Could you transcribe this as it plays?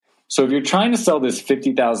So if you're trying to sell this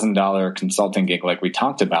 $50,000 consulting gig like we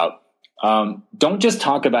talked about, don't just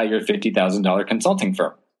talk about your $50,000 consulting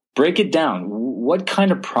firm. Break it down. What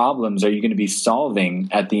kind of problems are you going to be solving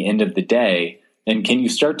at the end of the day? And can you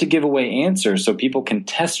start to give away answers so people can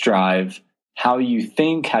test drive how you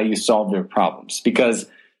think, how you solve their problems? Because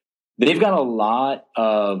they've got a lot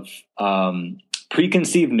of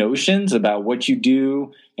preconceived notions about what you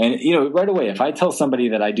do. And, right away, if I tell somebody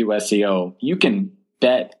that I do SEO, you can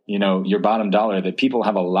bet, your bottom dollar that people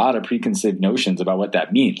have a lot of preconceived notions about what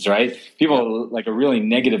that means, right? People like a really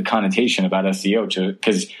negative connotation about SEO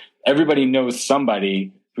because everybody knows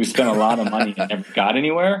somebody who spent a lot of money and never got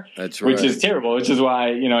anywhere. That's right. Which is terrible, which is why,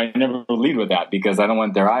 I never lead with that because I don't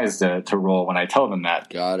want their eyes to roll when I tell them that.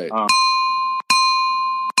 Got it.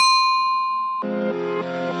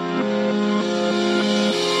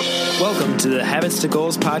 Welcome to the Habits to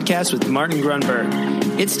Goals podcast with Martin Grunberg.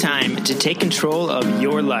 It's time to take control of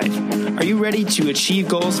your life. Are you ready to achieve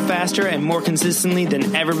goals faster and more consistently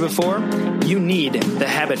than ever before? You need the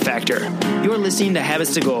Habit Factor. You're listening to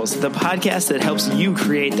Habits to Goals, the podcast that helps you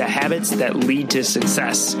create the habits that lead to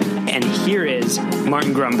success. And here is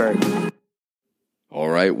Martin Grunberg. All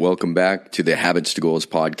right, welcome back to the Habits to Goals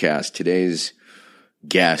podcast. Today's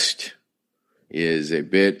guest is a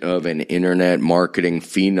bit of an internet marketing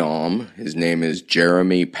phenom. His name is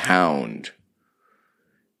Jeremy Pound.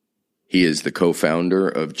 He is the co-founder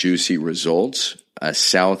of Juicy Results, a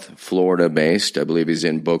South Florida based, I believe he's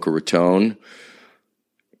in Boca Raton.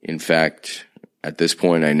 In fact, at this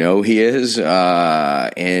point I know he is,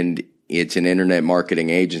 and it's an internet marketing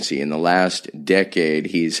agency. In the last decade,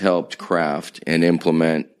 he's helped craft and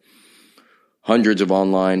implement hundreds of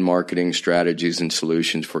online marketing strategies and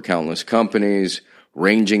solutions for countless companies,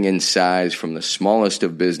 ranging in size from the smallest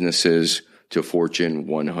of businesses to Fortune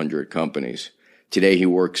 100 companies. Today, he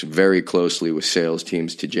works very closely with sales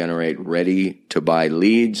teams to generate ready-to-buy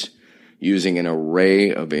leads using an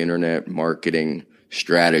array of internet marketing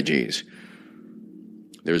strategies.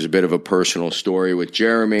 There's a bit of a personal story with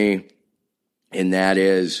Jeremy, and that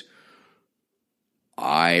is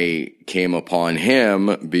I came upon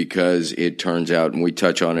him because it turns out, and we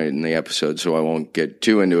touch on it in the episode, so I won't get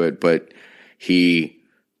too into it, but he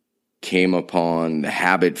came upon the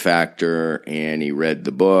Habit Factor and he read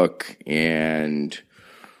the book and,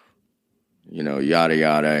 yada,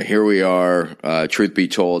 yada. Here we are. Truth be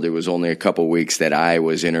told, it was only a couple weeks that I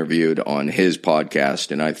was interviewed on his podcast,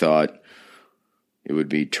 and I thought it would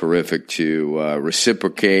be terrific to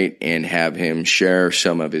reciprocate and have him share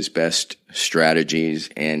some of his best strategies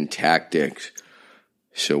and tactics.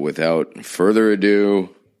 So without further ado,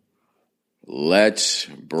 let's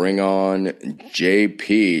bring on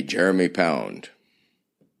JP, Jeremy Pound.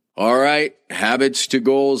 All right, Habits to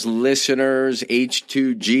Goals listeners,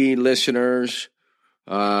 H2G listeners,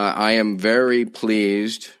 I am very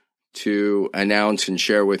pleased to announce and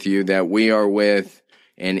share with you that we are with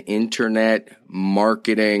an internet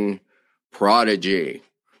marketing prodigy,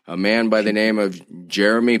 a man by the name of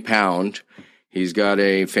Jeremy Pound. He's got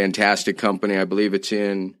a fantastic company. I believe it's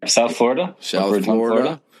in South Florida. South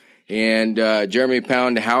Florida. And Jeremy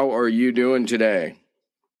Pound, how are you doing today?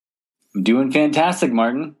 I'm doing fantastic,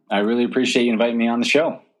 Martin. I really appreciate you inviting me on the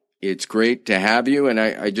show. It's great to have you. And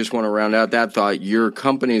I just want to round out that thought. Your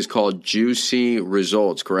company is called Juicy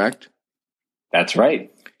Results, correct? That's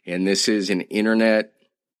right. And this is an internet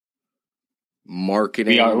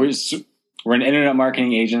marketing. We're an internet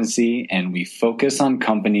marketing agency, and we focus on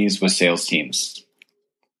companies with sales teams.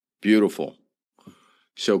 Beautiful.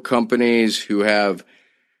 So companies who have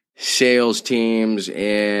sales teams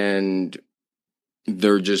and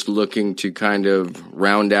they're just looking to kind of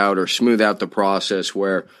round out or smooth out the process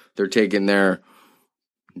where they're taking their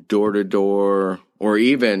door-to-door or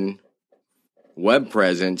even web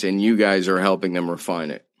presence, and you guys are helping them refine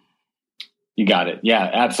it. You got it. Yeah,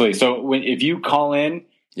 absolutely. So if you call in,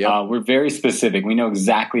 we're very specific. We know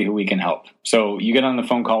exactly who we can help. So you get on the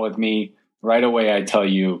phone call with me right away. I tell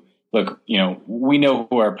you, look, we know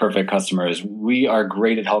who our perfect customer is. We are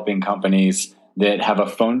great at helping companies that have a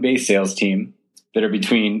phone-based sales team that are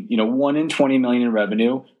between, 1 and 20 million in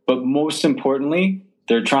revenue. But most importantly,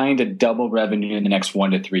 they're trying to double revenue in the next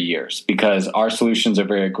 1 to 3 years because our solutions are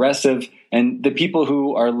very aggressive. And the people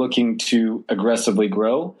who are looking to aggressively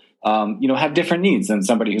grow, have different needs than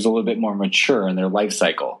somebody who's a little bit more mature in their life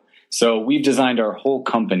cycle. So we've designed our whole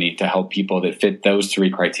company to help people that fit those 3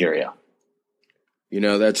 criteria.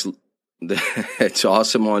 That's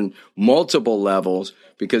awesome on multiple levels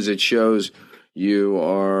because it shows you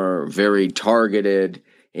are very targeted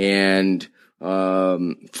and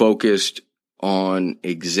focused on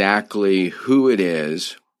exactly who it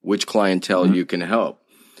is, which clientele you can help.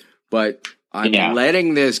 but I'm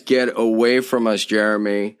letting this get away from us,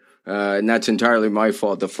 Jeremy. And that's entirely my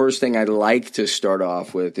fault. The first thing I'd like to start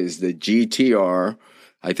off with is the GTR.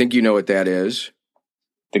 I think you know what that is.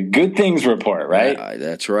 The Good Things Report, right?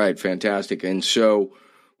 That's right. Fantastic. And so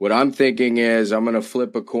what I'm thinking is I'm going to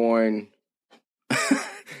flip a coin.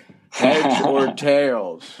 Heads or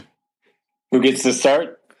tails? Who gets to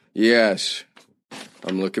start? Yes.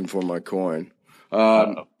 I'm looking for my coin.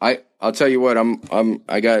 I'll tell you what,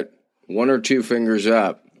 I got one or two fingers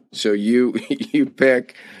up. So you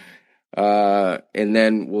pick, and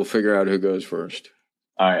then we'll figure out who goes first.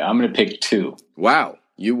 All right, I'm going to pick 2. Wow,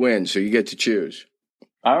 you win, so you get to choose.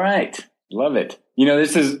 All right, love it.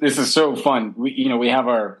 This is so fun. We have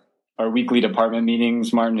our weekly department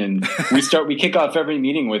meetings, Martin, and we kick off every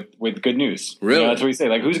meeting with good news. Really? That's what we say.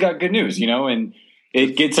 Like, who's got good news? And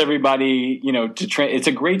it gets everybody, it's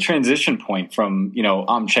a great transition point from,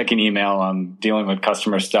 I'm checking email, I'm dealing with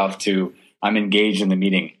customer stuff to I'm engaged in the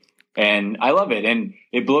meeting. And I love it. And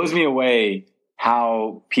it blows me away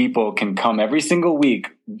how people can come every single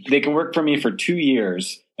week. They can work for me for 2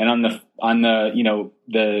 years. And on the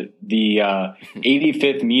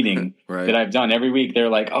 85th meeting right. that I've done every week, they're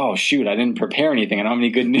like, oh, shoot, I didn't prepare anything. I don't have any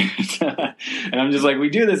good news. And I'm just like, we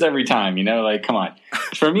do this every time, like, come on.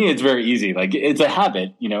 For me, it's very easy. Like, it's a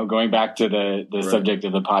habit, going back to the right. subject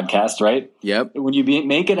of the podcast, right? Yep. When you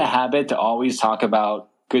make it a habit to always talk about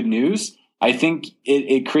good news, I think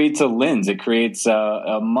it creates a lens. It creates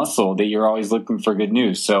a muscle that you're always looking for good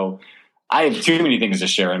news. So I have too many things to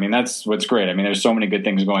share. I mean, that's what's great. I mean, there's so many good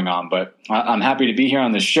things going on, but I'm happy to be here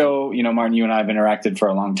on the show. Martin, you and I have interacted for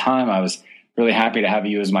a long time. I was really happy to have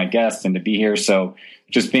you as my guest and to be here. So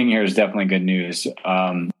just being here is definitely good news.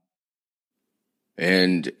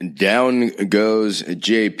 And down goes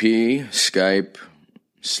JP. Skype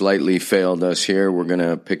slightly failed us here. We're going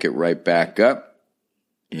to pick it right back up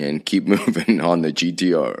and keep moving on the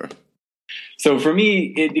GTR. So for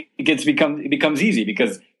me, it becomes easy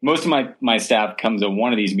because most of my staff comes to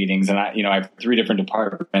one of these meetings, and I have 3 different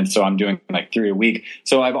departments, so I'm doing like 3 a week.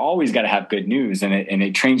 So I've always got to have good news, and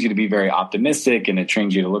it trains you to be very optimistic, and it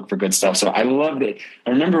trains you to look for good stuff. So I loved it.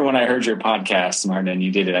 I remember when I heard your podcast, Martin, and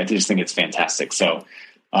you did it. I just think it's fantastic. So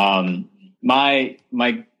my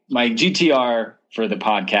GTR for the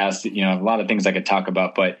podcast, a lot of things I could talk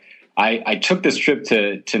about, but I took this trip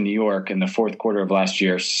to New York in the 4th quarter of last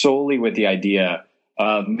year solely with the idea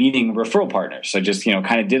of meeting referral partners. So just,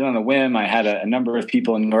 kind of did it on a whim. I had a number of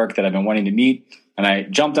people in New York that I've been wanting to meet, and I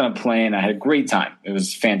jumped on a plane. I had a great time. It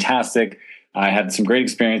was fantastic. I had some great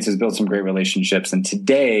experiences, built some great relationships. And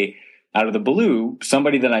today, out of the blue,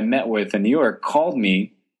 somebody that I met with in New York called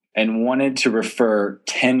me and wanted to refer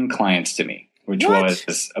 10 clients to me, which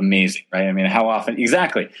was amazing, right? I mean, how often?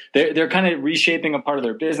 Exactly. They're kind of reshaping a part of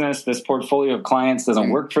their business. This portfolio of clients doesn't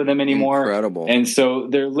work for them anymore. Incredible. And so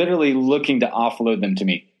they're literally looking to offload them to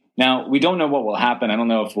me. Now, we don't know what will happen. I don't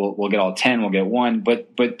know if we'll get all 10, we'll get 1, but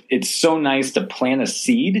it's so nice to plant a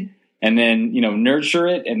seed and then, nurture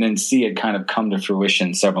it and then see it kind of come to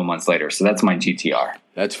fruition several months later. So that's my GTR.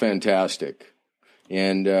 That's fantastic.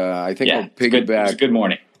 And I think I'll piggyback. It's a good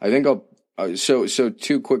morning. I think I'll So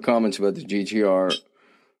 2 quick comments about the GTR.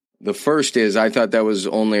 The first is I thought that was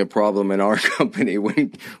only a problem in our company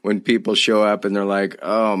when people show up and they're like,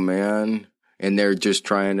 oh man, and they're just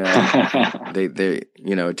trying to, they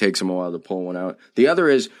it takes them a while to pull one out. The other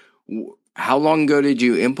is, how long ago did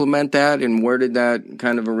you implement that, and where did that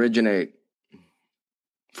kind of originate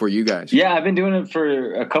for you guys? Yeah, I've been doing it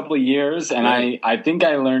for a couple of years, and right. I think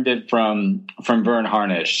I learned it from Verne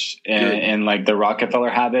Harnish and like the Rockefeller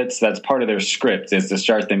habits. That's part of their script, is to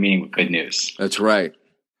start the meeting with good news. That's right.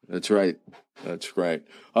 That's right.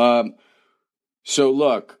 So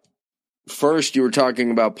look, first you were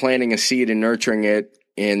talking about planting a seed and nurturing it,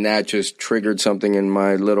 and that just triggered something in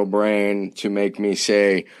my little brain to make me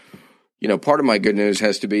say, part of my good news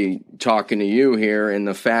has to be talking to you here. And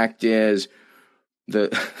the fact is,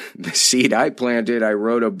 the seed I planted, I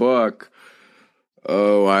wrote a book,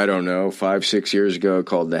 I don't know, 5-6 years ago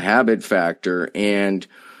called The Habit Factor. And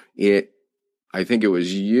I think it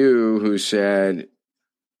was you who said,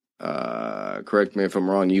 correct me if I'm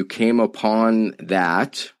wrong, you came upon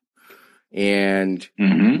that. And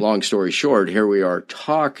long story short, here we are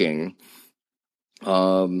talking.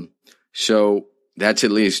 So that's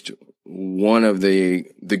at least one of the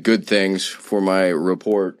good things for my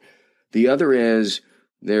report. The other is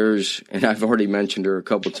and I've already mentioned her a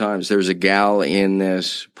couple times, there's a gal in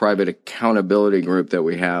this private accountability group that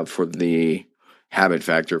we have for the Habit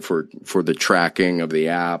Factor, for the tracking of the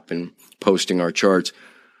app and posting our charts.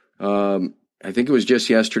 I think it was just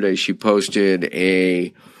yesterday she posted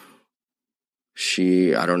a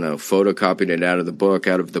she, I don't know, photocopied it out of the book,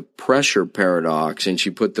 out of the pressure paradox, and she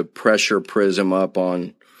put the pressure prism up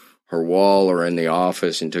on her wall or in the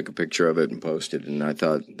office and took a picture of it and posted it. And I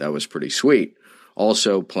thought that was pretty sweet.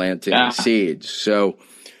 Also planting seeds. So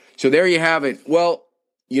there you have it. Well,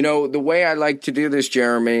 you know, the way I like to do this,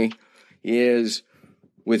 Jeremy, is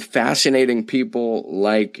with fascinating people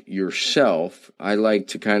like yourself, I like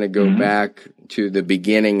to kind of go back to the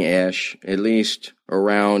beginning-ish, at least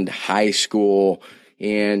around high school,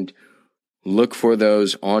 and look for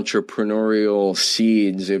those entrepreneurial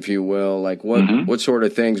seeds, if you will. Like what sort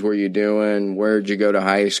of things were you doing? Where did you go to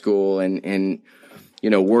high school? And you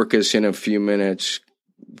know, work us in a few minutes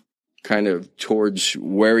kind of towards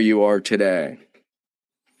where you are today.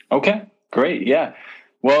 Okay, great. Yeah.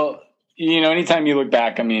 Well, you know, anytime you look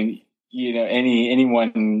back, I mean, you know,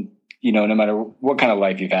 anyone, you know, no matter what kind of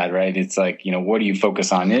life you've had, right? It's like, you know, what do you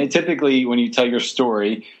focus on? And typically when you tell your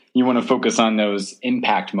story, you want to focus on those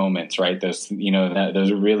impact moments, right? Those, you know,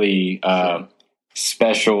 those really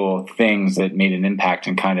special things that made an impact,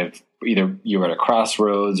 and kind of either you were at a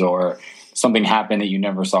crossroads or something happened that you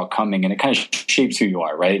never saw coming, and it kind of shapes who you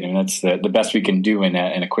are, right? And that's the best we can do in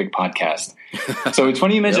a quick podcast. So it's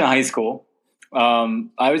funny you mentioned high school.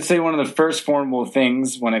 I would say one of the first formable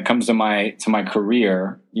things when it comes to my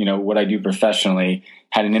career, you know, what I do professionally,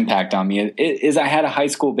 had an impact on me is I had a high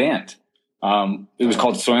school band. It was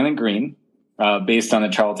called Soylent Green, based on the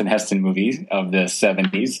Charlton Heston movie of the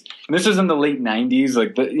 70s. And this was in the late 90s,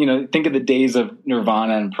 like you know, think of the days of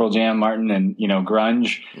Nirvana and Pearl Jam, Martin, and, you know,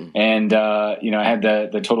 grunge. And, you know, I had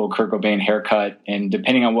the total Kurt Cobain haircut, and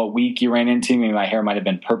depending on what week you ran into me, my hair might've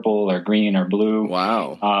been purple or green or blue.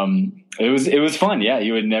 Wow. It was fun. Yeah.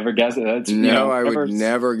 You would never guess it. That's, no, you know, I would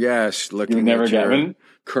never guess looking at your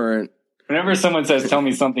current. Whenever someone says, tell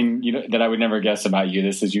me something that I would never guess about you,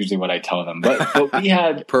 this is usually what I tell them. But we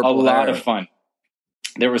had a lot of fun.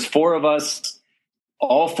 There was 4 of us,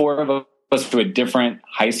 all 4 of us to a different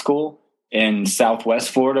high school in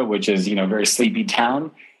Southwest Florida, which is, you know, a very sleepy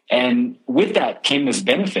town. And with that came this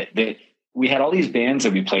benefit that we had all these bands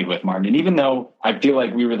that we played with, Martin. And even though I feel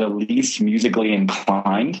like we were the least musically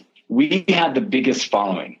inclined, we had the biggest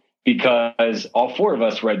following, because all 4 of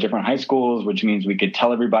us were at different high schools, which means we could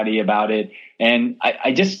tell everybody about it. And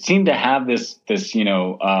I just seemed to have this you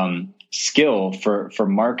know, skill for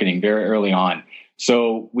marketing very early on.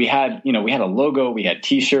 So we had a logo, we had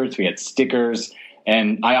T-shirts, we had stickers.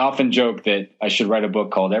 And I often joke that I should write a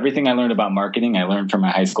book called Everything I Learned About Marketing, I Learned from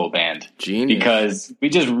my high school band. Genius. Because we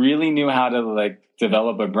just really knew how to like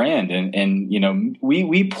develop a brand. And you know,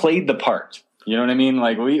 we played the part. You know what I mean?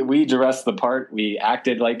 Like we dressed the part, we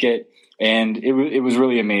acted like it, and it was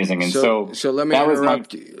really amazing. And so let me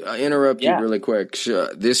interrupt you really quick.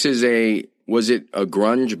 So was it a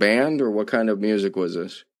grunge band, or what kind of music was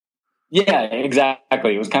this? Yeah,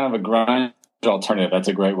 exactly. It was kind of a grunge alternative. That's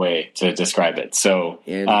a great way to describe it. So,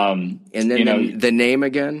 and then you know, the name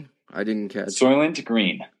again, I didn't catch. Soylent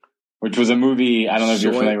Green, which was a movie. I don't know if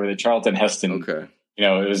you're familiar with it. Charlton Heston. Okay. You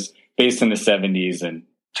know, it was based in the 70s, and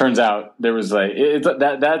turns out there was like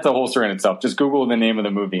that's a whole story in itself. Just Google the name of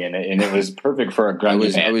the movie, and it was perfect for a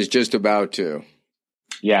grunge band. I was just about to.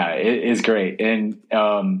 Yeah, it is great, and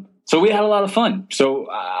so we had a lot of fun. So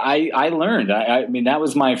I learned. I mean, that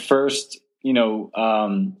was my first. You know,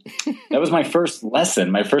 that was my first lesson,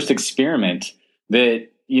 my first experiment. That,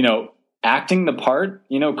 you know, acting the part.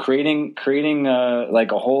 You know, creating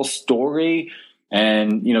like a whole story,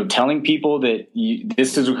 and, you know, telling people that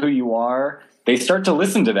this is who you are. They start to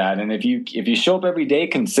listen to that, and if you show up every day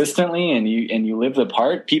consistently and you live the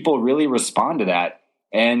part, people really respond to that.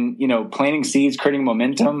 And, you know, planting seeds, creating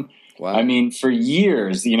momentum. Wow. I mean, for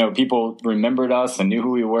years, you know, people remembered us and knew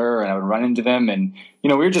who we were, and I would run into them, and, you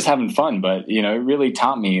know, we were just having fun. But, you know, it really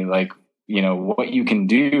taught me, like, you know, what you can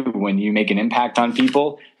do when you make an impact on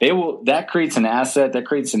people. That creates an asset, that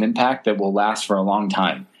creates an impact that will last for a long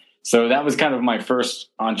time. So that was kind of my first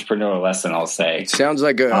entrepreneurial lesson, I'll say. It sounds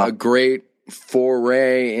like a great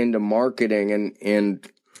foray into marketing,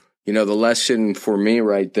 and you know, the lesson for me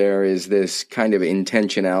right there is this kind of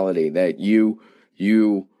intentionality that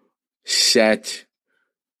you set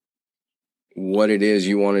what it is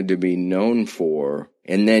you wanted to be known for,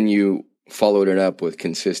 and then you followed it up with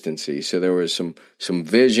consistency. So there was some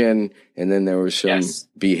vision, and then there was some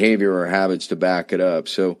behavior or habits to back it up.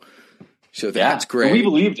 So that's great. We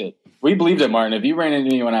believed it. We believed it, Martin. If you ran into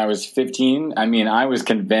me when I was 15, I mean, I was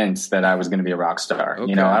convinced that I was going to be a rock star. Okay.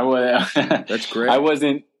 You know, That's great. I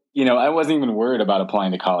wasn't even worried about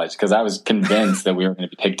applying to college, because I was convinced that we were going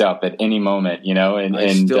to be picked up at any moment, you know, and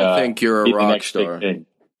I still think you're a rock star.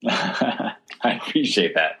 I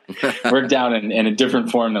appreciate that. Worked out in a different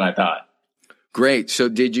form than I thought. Great. So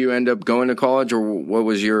did you end up going to college, or what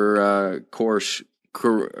was your career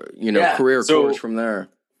course from there?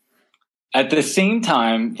 At the same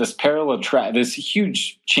time, this parallel track, this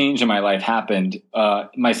huge change in my life happened.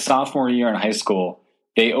 My sophomore year in high school,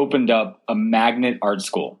 they opened up a magnet art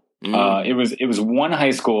school. It was one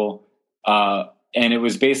high school, and it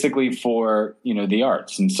was basically for, the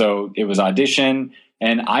arts. And so it was audition,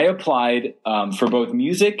 and I applied for both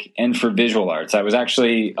music and for visual arts. I was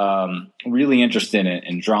actually really interested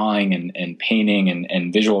in drawing and painting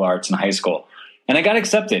and visual arts in high school. And I got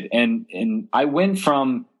accepted. And I went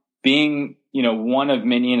from being, one of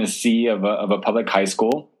many in a sea of a public high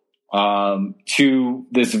school to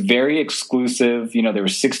this very exclusive, there were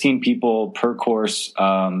 16 people per course,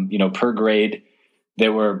 per grade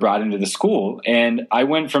that were brought into the school. And I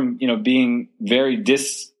went from, being very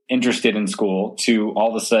disinterested in school to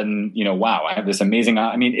all of a sudden, wow, I have this amazing,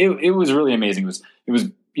 it was really amazing. It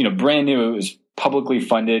was, brand new. It was publicly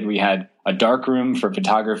funded. We had a dark room for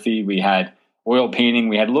photography. We had oil painting.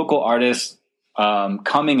 We had local artists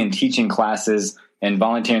coming and teaching classes and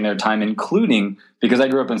volunteering their time, including, because I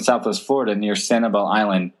grew up in Southwest Florida near Sanibel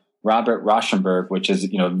Island, Robert Rauschenberg, which is,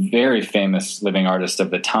 a very famous living artist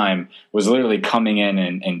of the time, was literally coming in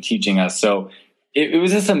and teaching us. So it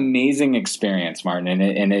was this amazing experience, Martin,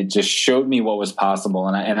 and it just showed me what was possible.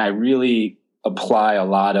 And I really apply a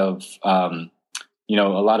lot of, a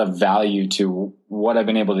lot of value to what I've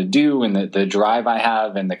been able to do, and the drive I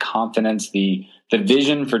have, and the confidence, the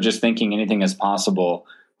vision for just thinking anything is possible.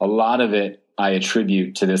 A lot of it I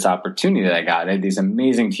attribute to this opportunity that I got. I had these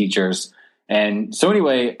amazing teachers. And so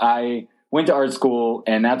anyway, I went to art school,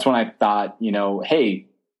 and that's when I thought, hey,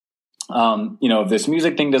 if this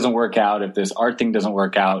music thing doesn't work out, if this art thing doesn't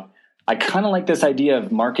work out, I kind of like this idea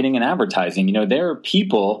of marketing and advertising. There are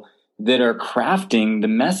people that are crafting the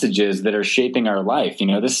messages that are shaping our life.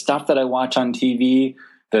 The stuff that I watch on TV,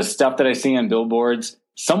 the stuff that I see on billboards,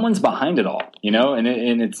 someone's behind it all, and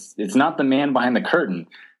it's not the man behind the curtain.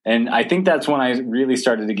 And I think that's when I really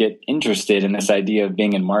started to get interested in this idea of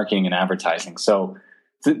being in marketing and advertising. So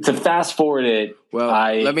to fast forward it,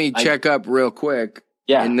 let me check up real quick.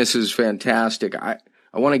 Yeah. And this is fantastic. I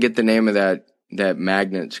want to get the name of that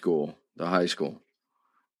magnet school, the high school.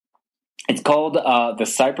 It's called the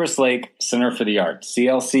Cypress Lake Center for the Arts,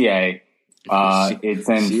 CLCA. It's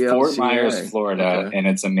in CLCA. Fort Myers, Florida, and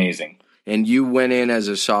it's amazing. And you went in as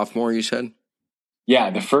a sophomore, you said?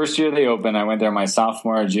 Yeah, the first year they opened, I went there my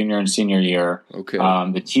sophomore, junior, and senior year. Okay.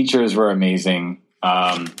 The teachers were amazing,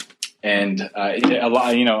 and a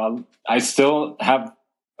lot. I still have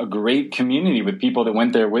a great community with people that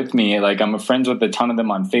went there with me. Like, I'm friends with a ton of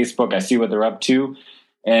them on Facebook. I see what they're up to,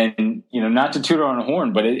 and not to toot our own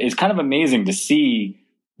horn, but it's kind of amazing to see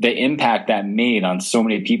the impact that made on so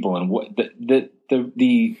many people, and what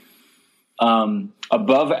the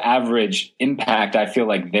above average impact I feel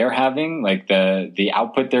like they're having, like the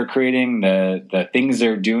output they're creating, the things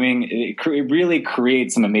they're doing, it really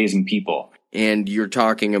creates some amazing people. And you're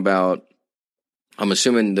talking about, I'm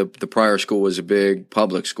assuming the prior school was a big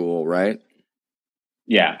public school, right?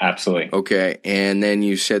 Yeah, absolutely. Okay. And then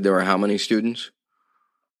you said there were how many students?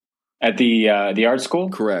 At the art school?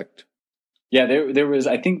 Correct. Yeah, there was,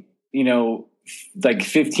 I think, like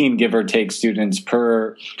 15 give or take students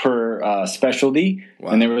per specialty.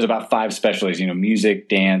 Wow. And there was about 5 specialties, music,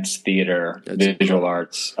 dance, theater, visual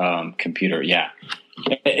arts, computer. Yeah.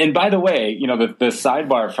 And by the way, the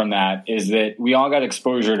sidebar from that is that we all got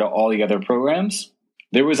exposure to all the other programs.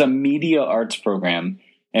 There was a media arts program,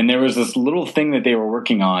 and there was this little thing that they were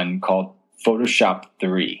working on called Photoshop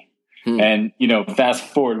 3. And, fast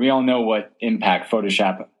forward, we all know what impact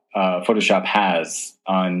Photoshop has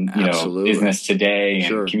on, business today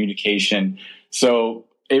and communication. So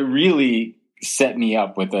it really set me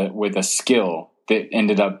up with a skill that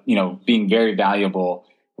ended up, being very valuable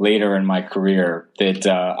later in my career that,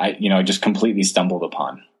 I just completely stumbled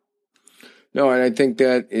upon. No, and I think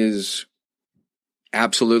that is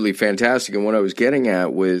absolutely fantastic. And what I was getting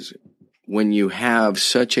at was, when you have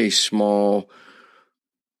such a small,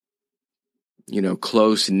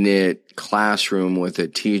 close-knit classroom with a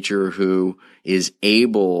teacher who is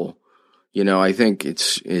able, I think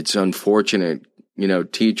it's unfortunate,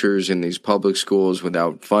 teachers in these public schools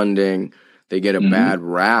without funding, they get a bad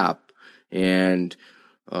rap, and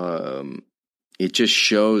it just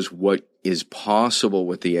shows what is possible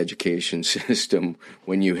with the education system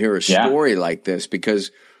when you hear a story like this,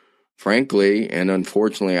 because frankly, and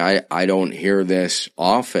unfortunately, I don't hear this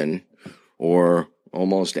often or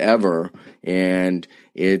almost ever. And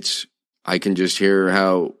I can just hear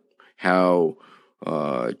how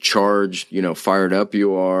charged, fired up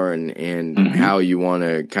you are, and how you want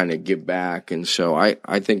to kind of give back. And so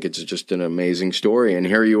I think it's just an amazing story. And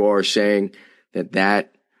here you are saying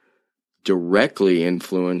that directly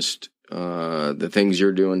influenced the things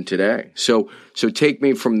you're doing today. So take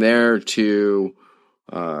me from there to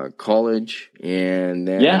college, and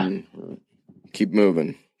then keep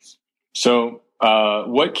moving. So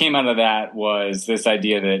what came out of that was this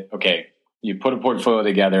idea that, okay, you put a portfolio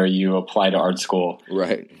together, you apply to art school.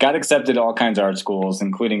 Right. Got accepted to all kinds of art schools,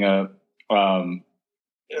 including a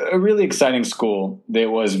really exciting school that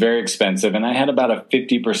was very expensive. And I had about a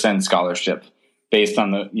 50% scholarship based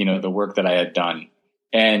on the work that I had done.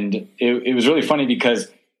 And it was really funny because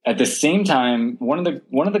at the same time, one of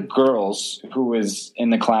the girls who was in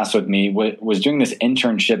the class with me was doing this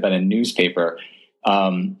internship at a newspaper.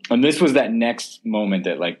 And this was that next moment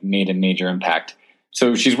that like made a major impact.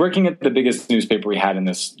 So she's working at the biggest newspaper we had in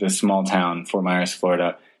this small town, Fort Myers,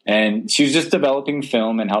 Florida. And she was just developing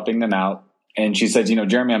film and helping them out. And she said,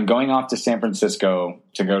 Jeremy, I'm going off to San Francisco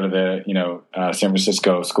to go to the, San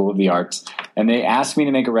Francisco School of the Arts. And they asked me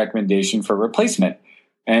to make a recommendation for replacement.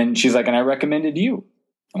 And she's like, and I recommended you.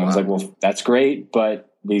 And I was like, well, that's great. But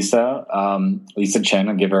Lisa Chen,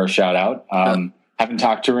 I'll give her a shout out. Haven't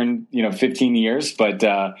talked to her in, 15 years, but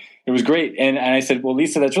it was great. And I said, well,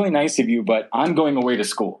 Lisa, that's really nice of you, but I'm going away to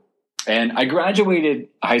school. And I graduated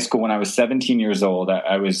high school when I was 17 years old.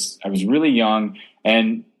 I was really young,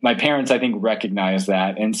 and my parents, I think, recognized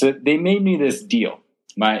that. And so they made me this deal.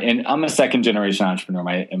 And I'm a second generation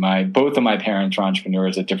entrepreneur. Both of my parents were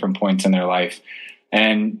entrepreneurs at different points in their life,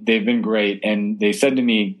 and they've been great. And they said to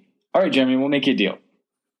me, all right, Jeremy, we'll make you a deal.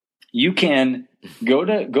 You can go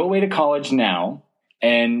away to college now,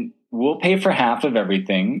 and we'll pay for half of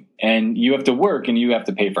everything, and you have to work and you have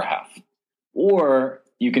to pay for half. Or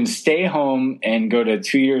you can stay home and go to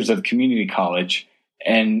 2 years of community college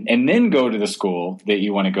and then go to the school that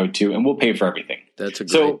you want to go to, and we'll pay for everything. That's a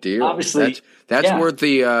great deal. Obviously, that's worth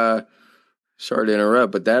the sorry to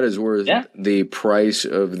interrupt, but that is worth the price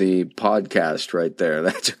of the podcast right there.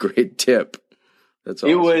 That's a great tip. That's awesome.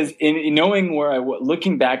 It was in knowing where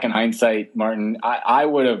looking back in hindsight, Martin, I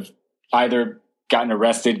would have either gotten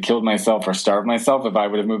arrested, killed myself, or starved myself if I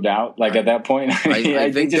would have moved out. Like at that point,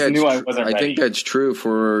 I think just knew I wasn't ready. I think that's true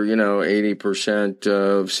for 80%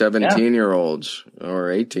 of 17-year-olds or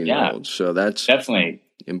 18-year-olds. So that's definitely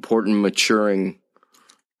important maturing.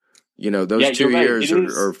 Those 2 years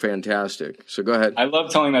are fantastic. So go ahead. I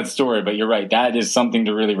love telling that story, but you're right. That is something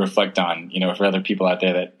to really reflect on. For other people out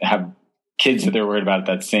there that have kids that they're worried about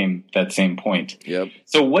at that same point. Yep.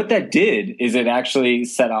 So what that did is it actually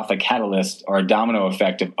set off a catalyst or a domino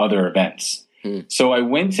effect of other events. So I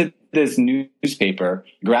went to this newspaper,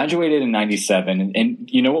 graduated in 97, and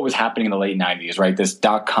you know what was happening in the late 90s, right? This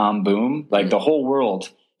 .com boom, like the whole world.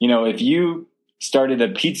 If you started a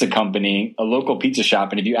pizza company, a local pizza shop,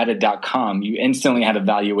 and if you added .com, you instantly had a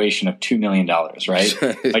valuation of $2 million, right?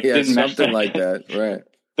 Like something like that, right?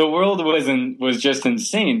 The world was just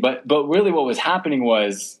insane, but really what was happening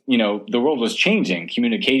was, the world was changing.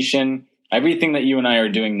 Communication, everything that you and I are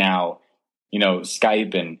doing now,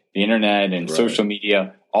 Skype and the internet and social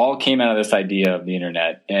media, all came out of this idea of the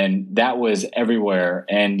internet, and that was everywhere.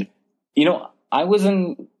 And I was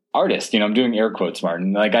an artist. I'm doing air quotes,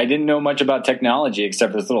 Martin. Like I didn't know much about technology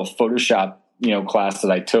except for this little Photoshop, class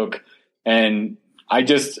that I took, and I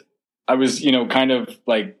was, kind of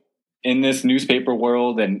like in this newspaper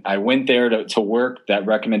world, and I went there to work. That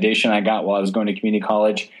recommendation I got while I was going to community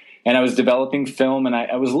college, and I was developing film, and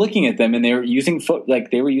I was looking at them, and they were using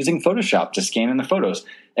Photoshop to scan in the photos,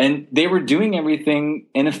 and they were doing everything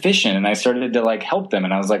inefficient. And I started to help them,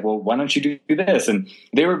 and I was like, well, why don't you do this? And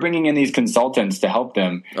they were bringing in these consultants to help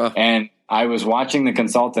them, and I was watching the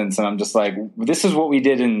consultants, and I'm just like, this is what we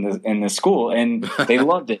did in the school, and they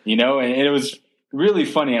loved it, and it was really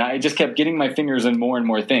funny, and I just kept getting my fingers in more and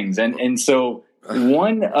more things. And so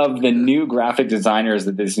one of the new graphic designers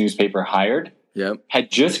that this newspaper hired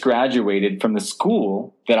had just graduated from the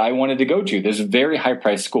school that I wanted to go to, this very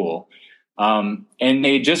high-priced school. And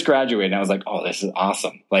they just graduated, and I was like, oh, this is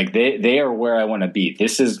awesome. Like they are where I want to be.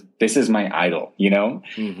 This is my idol,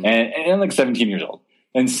 and I'm like 17 years old.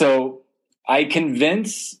 And so I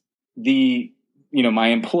convinced my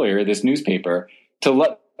employer, this newspaper, to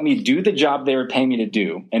let me do the job they were paying me to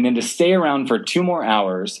do, and then to stay around for 2 more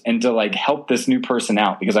hours and to help this new person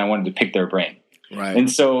out because I wanted to pick their brain. Right. And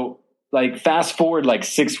so fast forward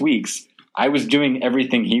 6 weeks, I was doing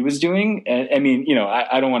everything he was doing. I mean,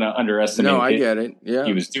 I don't want to underestimate. No, I get it. Yeah,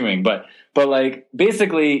 he was doing, but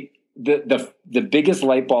basically the biggest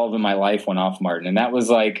light bulb in my life went off, Martin, and that was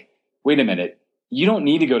wait a minute, you don't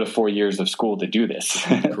need to go to 4 years of school to do this.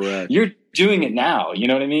 Correct. You're doing it now. You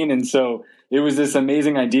know what I mean? And so it was this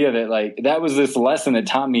amazing idea that like, that was this lesson that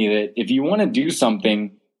taught me that if you want to do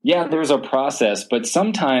something, yeah, there's a process, but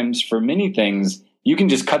sometimes for many things, you can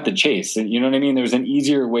just cut the chase. You know what I mean? There's an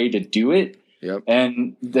easier way to do it. Yep.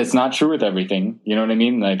 And that's not true with everything. You know what I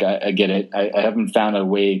mean? Like I get it. I haven't found a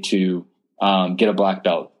way to get a black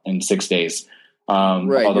belt in 6 days.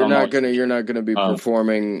 Right. You're not gonna be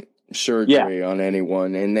performing surgery on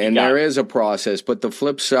anyone. And there is a process, but the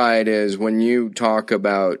flip side is when you talk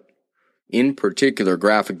about, in particular,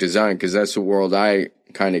 graphic design, because that's the world I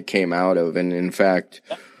kind of came out of. And in fact,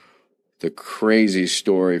 the crazy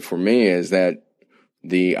story for me is that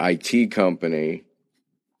the IT company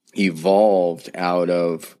evolved out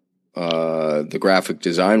of the graphic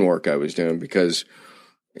design work I was doing, because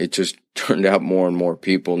it just turned out more and more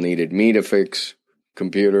people needed me to fix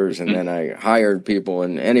computers, and then I hired people.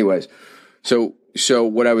 And anyways, so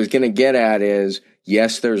what I was going to get at is,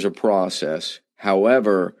 yes, there's a process.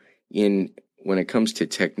 However, when it comes to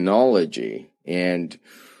technology and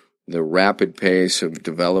the rapid pace of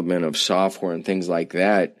development of software and things like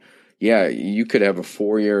that, yeah, you could have a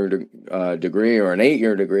 4-year degree or an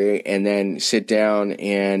 8-year degree and then sit down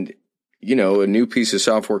and, a new piece of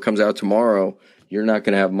software comes out tomorrow. You're not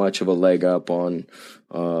going to have much of a leg up on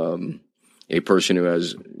a person who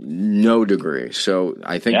has no degree. So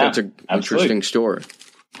I think that's an interesting story.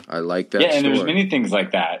 I like that story. And there's many things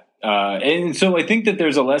like that. And so I think that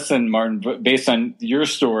there's a lesson, Martin, based on your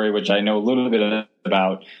story, which I know a little bit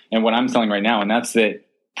about, and what I'm telling right now, and that's that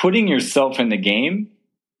putting yourself in the game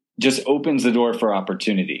just opens the door for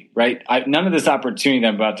opportunity, right? None of this opportunity that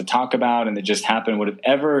I'm about to talk about and that just happened would have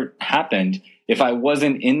ever happened if I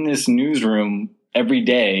wasn't in this newsroom every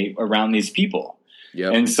day around these people.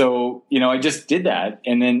 Yep. And so, I just did that,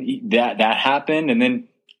 and then that happened. And then,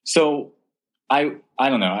 so I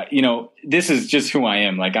don't know, this is just who I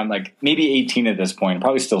am. Like, I'm like maybe 18 at this point,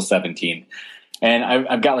 probably still 17. And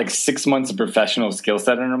I've got like 6 months of professional skill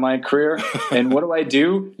set under my career. And what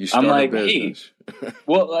do? I'm like, hey,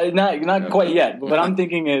 well, not quite yet. But what I'm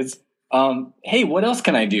thinking is, hey, what else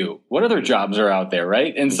can I do? What other jobs are out there,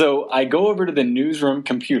 right? And so I go over to the newsroom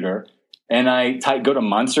computer and I go to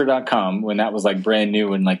monster.com when that was like brand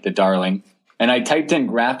new and like the darling. And I typed in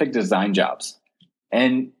graphic design jobs.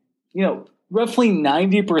 And, roughly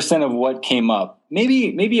 90% of what came up,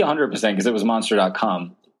 maybe 100% because it was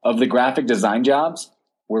monster.com, of the graphic design jobs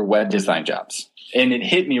were web design jobs. And it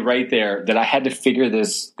hit me right there that I had to figure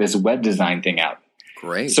this web design thing out.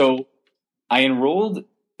 Great. So I enrolled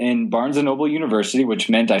in Barnes & Noble University, which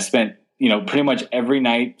meant I spent, pretty much every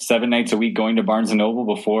night, 7 nights a week going to Barnes & Noble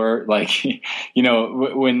before, like,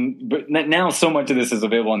 but now so much of this is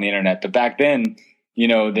available on the internet. But back then,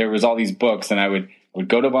 there was all these books, and I would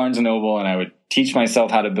go to Barnes & Noble and I would teach myself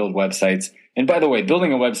how to build websites. And by the way,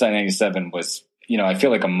 building a website in 97 was, I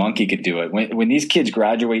feel like a monkey could do it. When these kids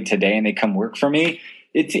graduate today and they come work for me,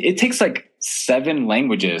 it takes like 7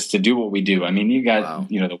 languages to do what we do. I mean, you got,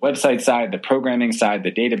 the website side, the programming side,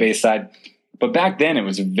 the database side. But back then it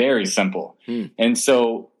was very simple. And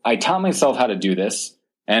so I taught myself how to do this.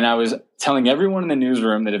 And I was telling everyone in the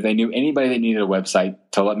newsroom that if they knew anybody that needed a website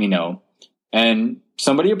to let me know. And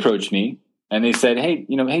somebody approached me and they said, hey,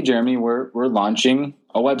 hey, Jeremy, we're launching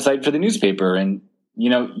a website for the newspaper. And,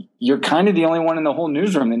 you're kind of the only one in the whole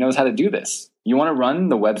newsroom that knows how to do this. You want to run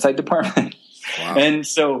the website department? Wow. And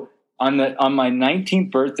so on my 19th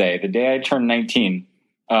birthday, the day I turned 19,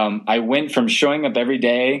 I went from showing up every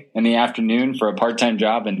day in the afternoon for a part-time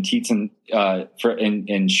job in teats and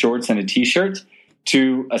in shorts and a t-shirt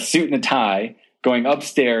to a suit and a tie, going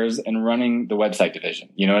upstairs and running the website division.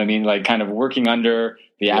 You know what I mean? Like kind of working under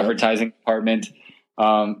the advertising department.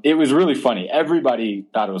 It was really funny. Everybody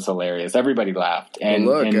thought it was hilarious. Everybody laughed. And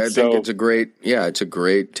well, look, I think it's a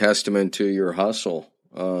great testament to your hustle.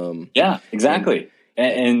 Yeah, exactly.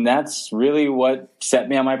 And that's really what set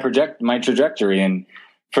me on my trajectory. And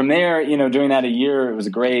from there, doing that a year, it was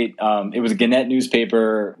great. It was a Gannett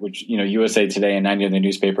newspaper, which, USA Today and 90 other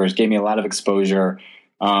newspapers gave me a lot of exposure.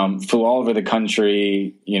 Flew all over the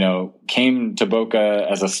country, came to Boca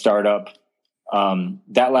as a startup.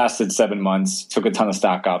 That lasted 7 months, took a ton of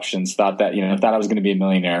stock options, thought I was going to be a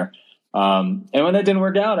millionaire. And when that didn't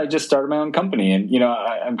work out, I just started my own company. And,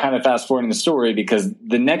 I'm kind of fast forwarding the story because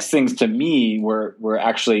the next things to me were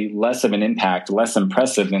actually less of an impact, less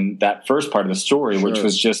impressive than that first part of the story, which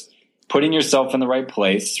was just putting yourself in the right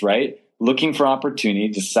place, right? Looking for opportunity,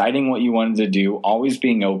 deciding what you wanted to do, always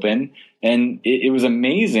being open. And it was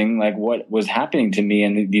amazing, like what was happening to me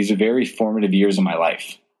in these very formative years of my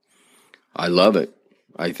life. I love it.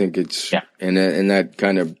 I think it's, and that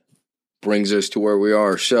kind of brings us to where we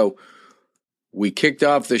are. So we kicked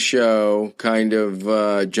off the show kind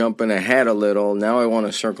of jumping ahead a little. Now I want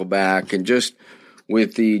to circle back and just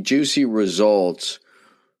with the juicy results,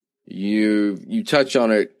 you touched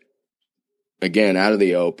on it again out of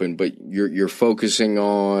the open, but you're focusing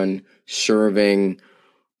on serving,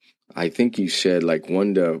 I think you said like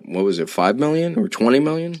 1 to, what was it, 5 million or 20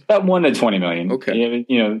 million? About 1 to 20 million. Okay.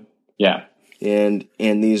 Yeah. And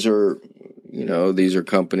these are, these are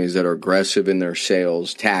companies that are aggressive in their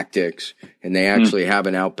sales tactics, and they actually have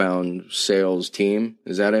an outbound sales team.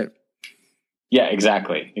 Is that it? Yeah,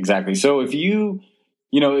 exactly. So if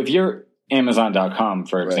if you're Amazon.com,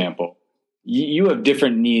 for example, you have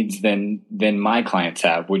different needs than my clients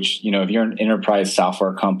have, which, if you're an enterprise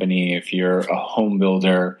software company, if you're a home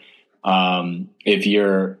builder, if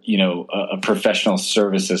you're, a professional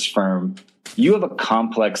services firm, you have a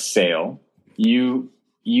complex sale. You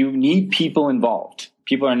need people involved.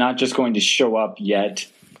 People are not just going to show up yet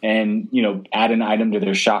and, add an item to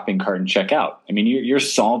their shopping cart and check out. I mean, you're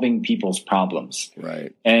solving people's problems.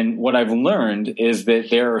 Right. And what I've learned is that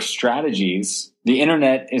there are strategies. The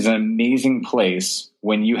internet is an amazing place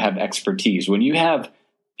when you have expertise, when you have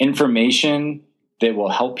information that will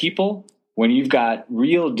help people, when you've got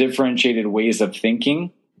real differentiated ways of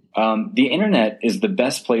thinking. The internet is the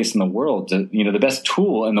best place in the world to, the best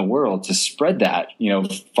tool in the world to spread that,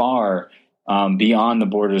 far beyond the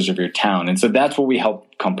borders of your town. And so that's what we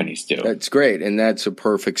help companies do. That's great. And that's a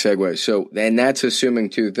perfect segue. So, and that's assuming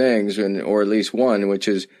two things, or at least one, which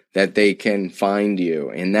is that they can find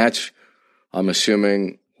you. And that's, I'm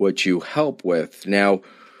assuming, what you help with. Now,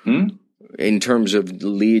 in terms of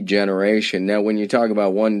lead generation, now when you talk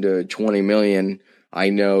about 1 to 20 million, I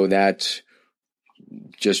know that's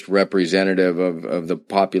just representative of the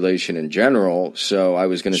population in general. So I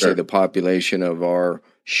was going to say the population of our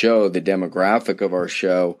show, the demographic of our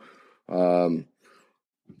show,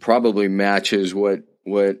 probably matches what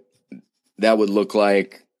that would look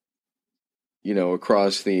like,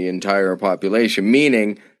 across the entire population,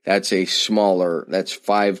 meaning that's that's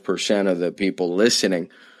 5% of the people listening.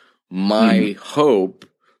 My hope,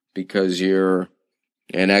 because you're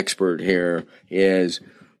an expert here, is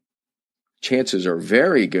chances are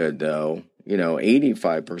very good, though,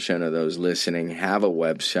 85% of those listening have a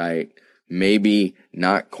website, maybe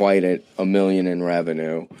not quite at $1 million in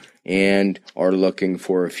revenue, and are looking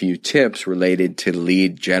for a few tips related to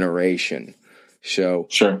lead generation. So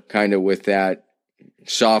kind of with that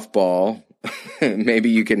softball, maybe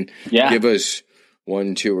you can give us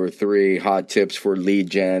 1, 2, or 3 hot tips for lead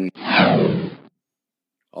gen.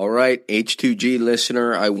 All right, H2G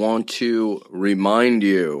listener, I want to remind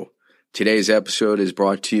you, today's episode is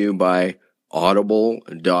brought to you by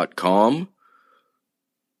Audible.com.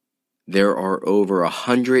 There are over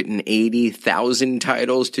 180,000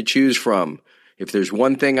 titles to choose from. If there's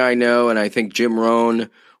one thing I know, and I think Jim Rohn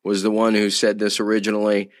was the one who said this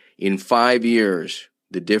originally, in 5 years,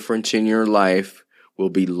 the difference in your life will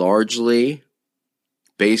be largely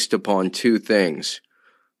based upon 2 things: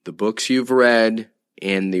 the books you've read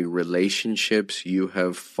and the relationships you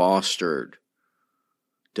have fostered.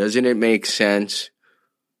 Doesn't it make sense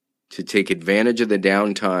to take advantage of the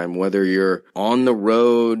downtime, whether you're on the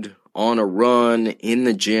road, on a run, in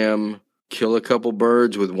the gym, kill a couple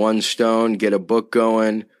birds with one stone, get a book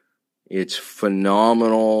going? It's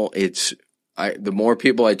phenomenal. The more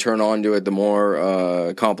people I turn on to it, the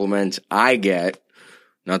more compliments I get.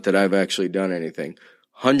 Not that I've actually done anything.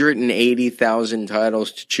 180,000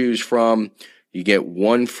 titles to choose from. You get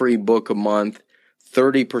 1 free book a month,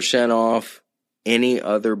 30% off any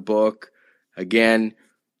other book. Again,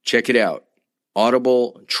 check it out.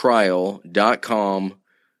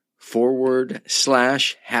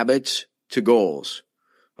 audibletrial.com/habits to goals.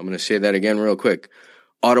 I'm going to say that again real quick.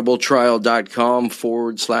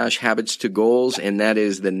 audibletrial.com/habits to goals. And that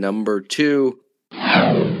is the number 2.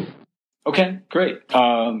 Okay, great.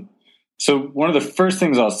 So one of the first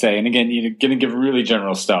things I'll say, and again, you're going to give really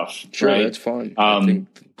general stuff. Sure, right? That's fine. I think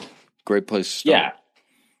great place to start. Yeah.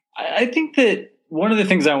 I think that one of the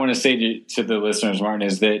things I want to say to the listeners, Martin,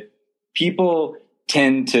 is that people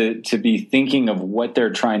tend to be thinking of what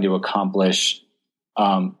they're trying to accomplish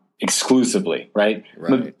exclusively, right?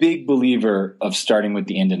 I'm a big believer of starting with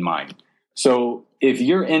the end in mind. So if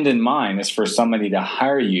your end in mind is for somebody to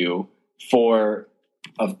hire you for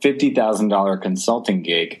a $50,000 consulting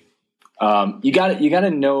gig, you got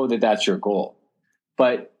to know that that's your goal.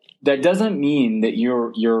 But that doesn't mean that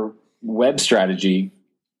your web strategy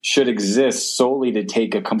should exist solely to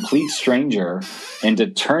take a complete stranger and to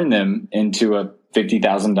turn them into a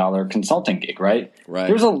 $50,000 consulting gig, right? Right.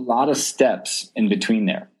 There's a lot of steps in between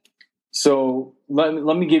there. So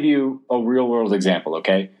let me give you a real world example.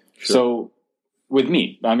 Okay. Sure. So with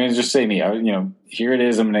me, I'm going to just say me, here it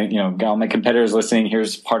is. I'm going to, all my competitors listening.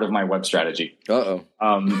 Here's part of my web strategy.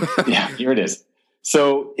 Yeah, here it is.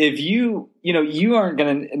 So if you aren't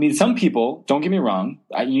going to, some people, don't get me wrong,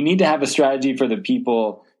 you need to have a strategy for the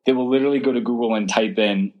people that will literally go to Google and type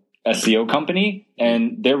in SEO company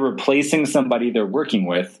and they're replacing somebody they're working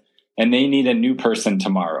with and they need a new person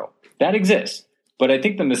tomorrow. That exists. But I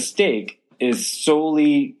think the mistake is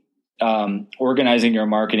solely organizing your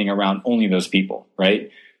marketing around only those people,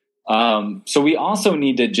 right? So we also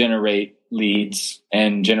need to generate leads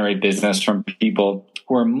and generate business from people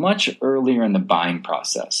who are much earlier in the buying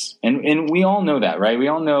process. And we all know that, right? We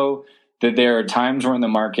all know that there are times we're in the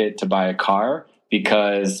market to buy a car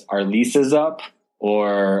because our lease is up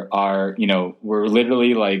or we're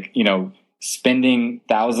literally spending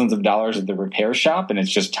thousands of dollars at the repair shop and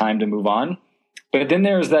it's just time to move on. But then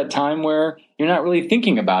there's that time where you're not really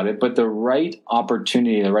thinking about it, but the right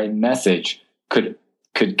opportunity, the right message could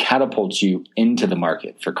catapult you into the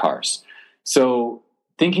market for cars. So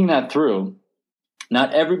thinking that through,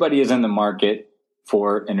 not everybody is in the market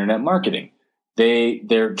for internet marketing.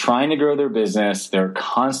 They're trying to grow their business. They're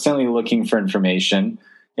constantly looking for information.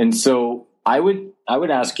 And so I would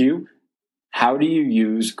ask you, how do you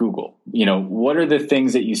use Google? What are the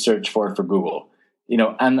things that you search for Google?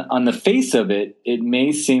 On the face of it, it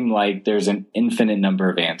may seem like there's an infinite number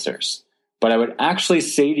of answers. But I would actually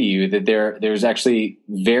say to you that there's actually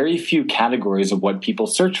very few categories of what people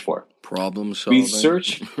search for. Problem solving. We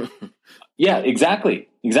search. Yeah, exactly.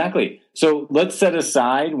 So let's set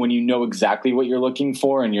aside when you know exactly what you're looking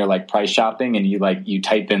for and you're like price shopping and you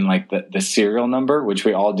type in like the serial number, which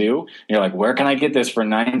we all do. And you're like, where can I get this for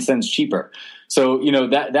 9 cents cheaper? So,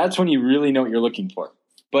 that's when you really know what you're looking for.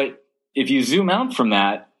 But if you zoom out from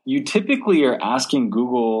that, you typically are asking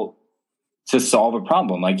Google to solve a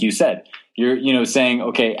problem. Like you said, you're saying,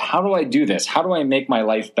 okay, how do I do this? How do I make my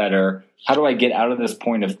life better? How do I get out of this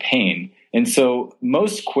point of pain? And so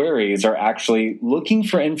most queries are actually looking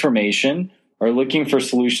for information or looking for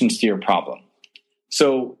solutions to your problem.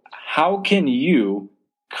 So how can you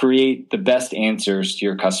create the best answers to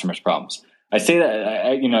your customers' problems? I say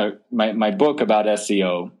that, my book about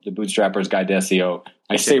SEO, The Bootstrapper's Guide to SEO,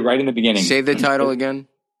 I say right in the beginning. Say the title again.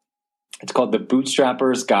 It's called The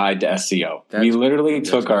Bootstrapper's Guide to SEO. We literally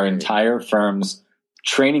took our entire firm's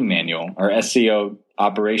training manual, our SEO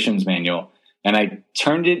operations manual, and I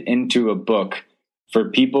turned it into a book for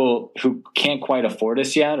people who can't quite afford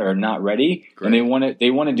us yet or are not ready. Great. And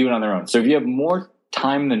they want to do it on their own. So if you have more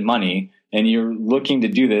time than money and you're looking to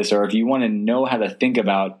do this, or if you want to know how to think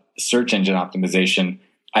about search engine optimization,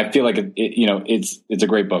 I feel like it's a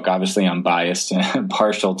great book. Obviously, I'm biased and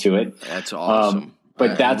partial to it. That's awesome.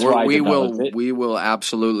 But that's why we will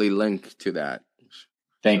absolutely link to that.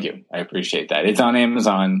 Thank you. I appreciate that. It's on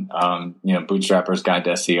Amazon. Bootstrapper's Guide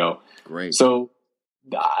to SEO. Great. So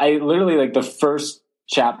I literally the first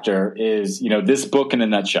chapter is this book in a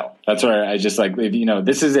nutshell. That's where I just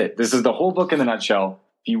this is it. This is the whole book in a nutshell.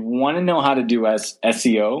 If you want to know how to do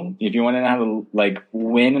SEO, if you want to know how to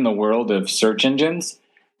win in the world of search engines,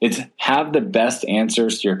 it's have the best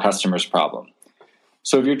answers to your customer's problem.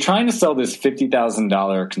 So if you're trying to sell this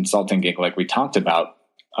 $50,000 consulting gig like we talked about,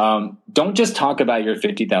 don't just talk about your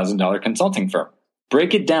 $50,000 consulting firm.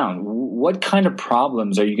 Break it down. What kind of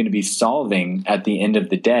problems are you going to be solving at the end of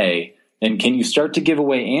the day? And can you start to give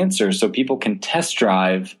away answers so people can test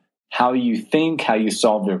drive how you think, how you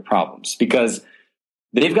solve their problems? Because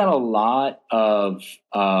they've got a lot of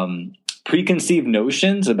preconceived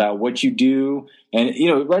notions about what you do. And,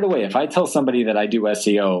 right away, if I tell somebody that I do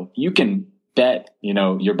SEO, you can bet,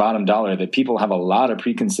 your bottom dollar that people have a lot of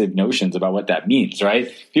preconceived notions about what that means, right?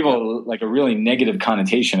 People like a really negative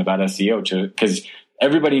connotation about SEO because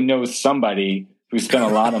everybody knows somebody who spent a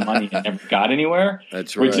lot of money and never got anywhere.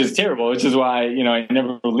 That's right. Which is terrible, which is why, I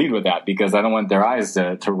never lead with that because I don't want their eyes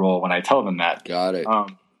to roll when I tell them that. Got it.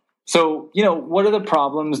 So, what are the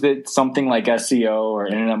problems that something like SEO or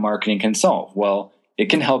internet marketing can solve? Well, it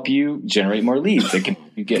can help you generate more leads. It can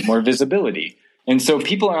help you get more visibility. And so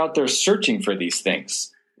people are out there searching for these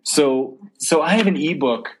things. So I have an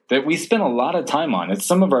ebook that we spent a lot of time on. It's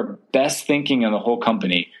some of our best thinking in the whole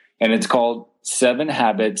company. And it's called 7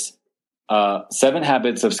 Habits of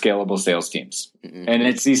Scalable Sales Teams. Mm-hmm. And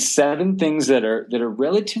it's these 7 things that are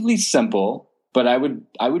relatively simple, but I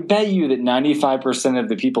would bet you that 95% of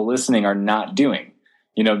the people listening are not doing,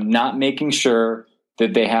 not making sure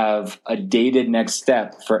that they have a dated next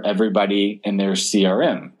step for everybody in their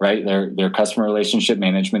CRM, right? Their customer relationship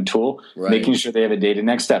management tool, right. Making sure they have a dated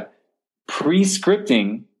next step.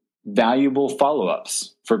 Pre-scripting valuable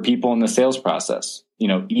follow-ups for people in the sales process.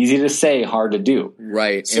 Easy to say, hard to do.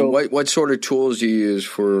 Right. So, and what sort of tools do you use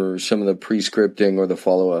for some of the pre-scripting or the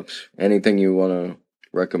follow-ups? Anything you want to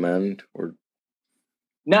recommend? Or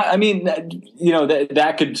no, I mean,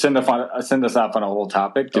 that could send us off on a whole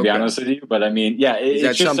topic, to be honest with you. But I mean, yeah,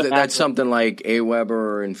 that's something like Aweber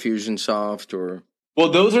or Infusionsoft or. Well,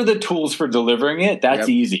 those are the tools for delivering it. That's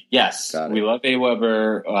easy. Yes, we love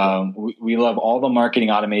Aweber. We love all the marketing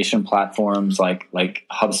automation platforms like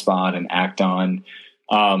HubSpot and Acton.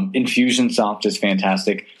 Infusionsoft is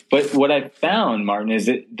fantastic. But what I found, Martin, is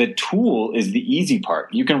that the tool is the easy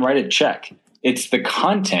part. You can write a check. It's the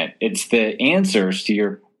content. It's the answers to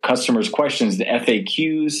your customers' questions, the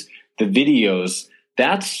FAQs, the videos.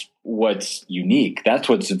 That's what's unique. That's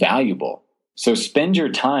what's valuable. So spend your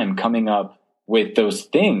time coming up with those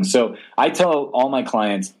things. So I tell all my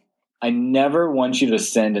clients, I never want you to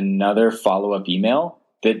send another follow-up email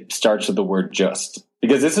that starts with the word just,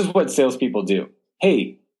 because this is what salespeople do.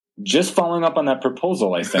 Hey, just following up on that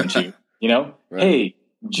proposal I sent you, right. Hey,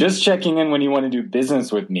 just checking in when you want to do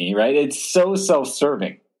business with me, right? It's so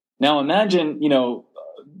self-serving. Now imagine,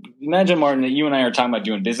 Martin, that you and I are talking about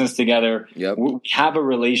doing business together. Yep. We have a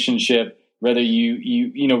relationship. Whether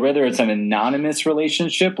whether it's an anonymous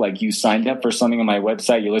relationship, like you signed up for something on my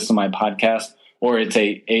website, you listen to my podcast, or it's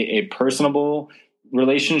a personable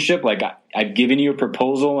relationship, like I've given you a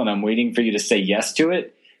proposal and I'm waiting for you to say yes to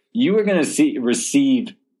it, you are going to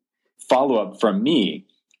receive follow-up from me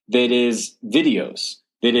that is videos,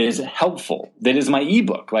 that is helpful, that is my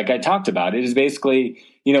ebook, like I talked about. It is basically,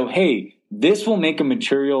 hey, this will make a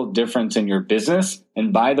material difference in your business.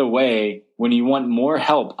 And by the way, when you want more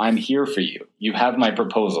help, I'm here for you. You have my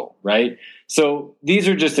proposal, right? So these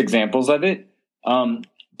are just examples of it.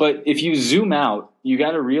 But if you zoom out, you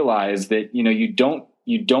got to realize that, you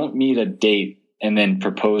don't meet a date and then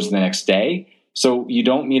propose the next day. So you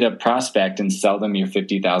don't meet a prospect and sell them your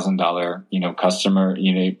 $50,000, customer,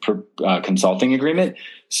 consulting agreement.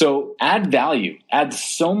 So add value, add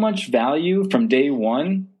so much value from day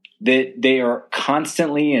one that they are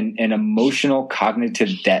constantly in emotional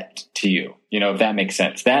cognitive debt to you, if that makes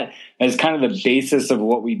sense. That is kind of the basis of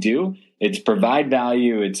what we do. It's provide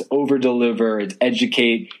value, it's over-deliver, it's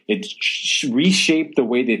educate, it's reshape the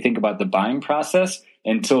way they think about the buying process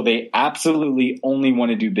until they absolutely only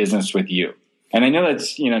want to do business with you. And I know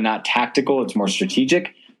that's, not tactical, it's more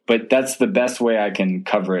strategic, but that's the best way I can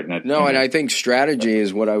cover it. And I think strategy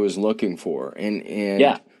is what I was looking for.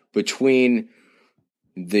 And between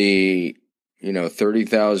the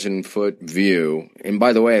 30,000 foot view, and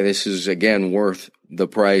by the way, this is again worth the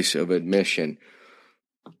price of admission,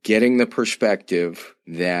 getting the perspective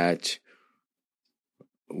that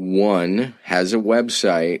one has a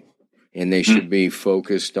website and they should be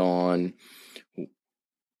focused on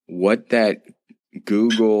what that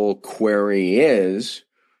Google query is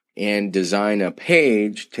and design a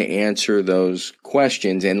page to answer those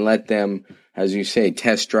questions and let them, as you say,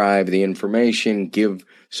 test drive the information, give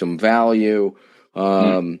some value.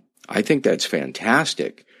 I think that's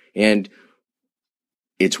fantastic. And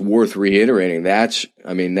it's worth reiterating. That's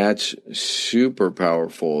super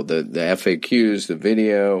powerful. The FAQs, the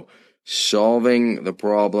video, solving the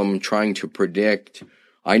problem, trying to predict.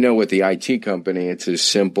 I know with the IT company, it's as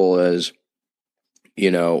simple as,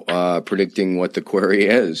 predicting what the query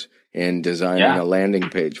is and designing a landing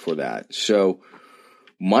page for that. So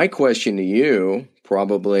my question to you,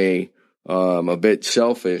 probably a bit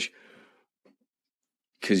selfish,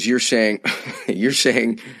 because you're saying,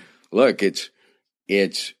 look, it's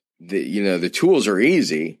the tools are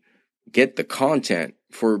easy. Get the content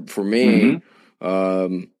for me,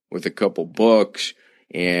 with a couple books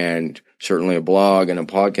and certainly a blog and a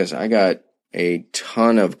podcast. I got a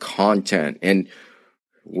ton of content, and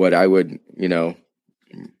what I would,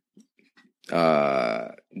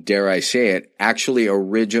 dare I say it, actually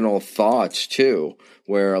original thoughts too,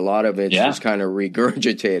 where a lot of it's just kind of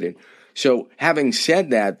regurgitated. So having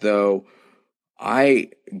said that, though,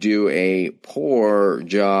 I do a poor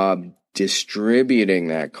job distributing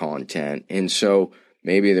that content. And so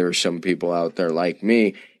maybe there are some people out there like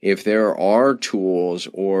me, if there are tools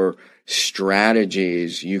or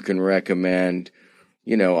strategies you can recommend,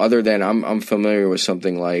 other than I'm familiar with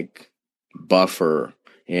something like Buffer,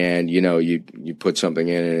 and you put something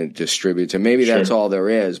in and it distributes, and maybe that's all there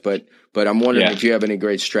is. But I'm wondering if you have any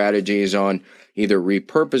great strategies on either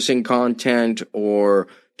repurposing content or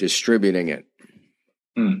distributing it.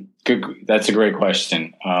 Good. That's a great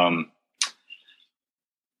question.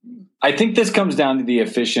 I think this comes down to the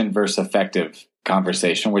efficient versus effective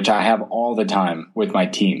conversation, which I have all the time with my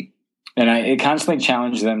team. And I constantly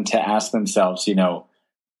challenge them to ask themselves,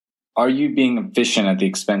 are you being efficient at the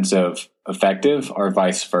expense of effective, or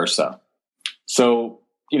vice versa? So,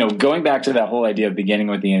 going back to that whole idea of beginning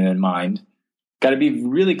with the end in mind, got to be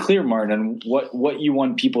really clear, Martin, on what you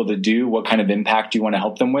want people to do, what kind of impact you want to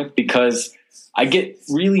help them with, because I get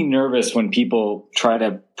really nervous when people try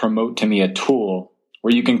to promote to me a tool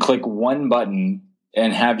where you can click one button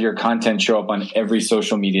and have your content show up on every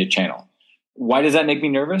social media channel. Why does that make me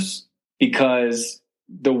nervous? Because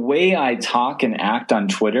the way I talk and act on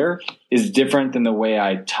Twitter is different than the way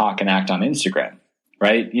I talk and act on Instagram,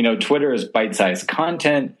 right? Twitter is bite-sized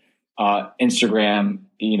content. Instagram,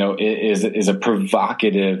 is a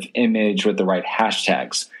provocative image with the right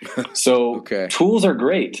hashtags. So Okay. Tools are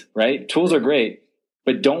great, right? Tools are great,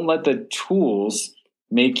 but don't let the tools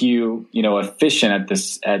make you, efficient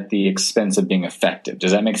at the expense of being effective.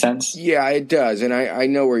 Does that make sense? Yeah, it does. And I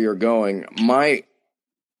know where you're going.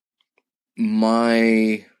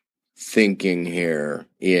 My thinking here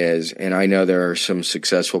is, and I know there are some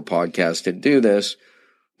successful podcasts that do this,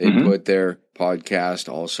 they put their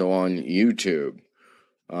podcast also on YouTube.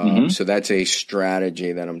 So that's a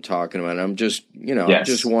strategy that I'm talking about. I'm just, I'm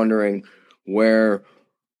just wondering where,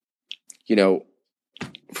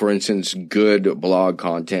 for instance, good blog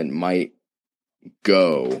content might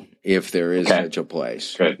go if there is such a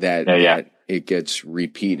place that it gets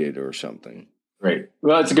repeated or something. Great.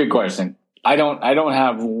 Well, that's a good question. I don't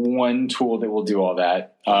have one tool that will do all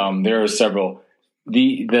that. There are several.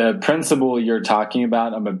 The principle you're talking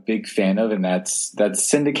about, I'm a big fan of, and that's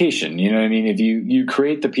syndication. You know what I mean? If you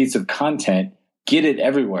create the piece of content, get it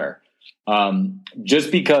everywhere.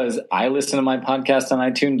 Just because I listen to my podcast on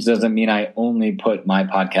iTunes doesn't mean I only put my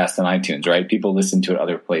podcast on iTunes, right? People listen to it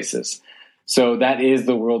other places. So that is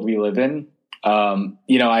the world we live in.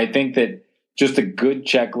 I think that just a good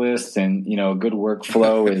checklist and, a good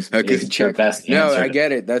workflow is the best answer. No, I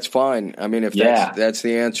get it. That's fine. I mean, if that's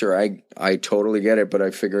the answer, I totally get it, but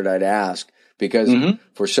I figured I'd ask because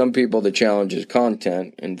for some people the challenge is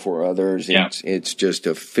content, and for others it's just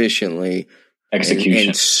efficiently execution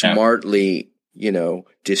and smartly,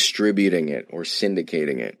 distributing it or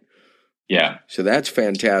syndicating it. Yeah. So that's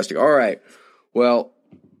fantastic. All right. Well,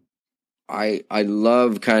 I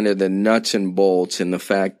love kind of the nuts and bolts and the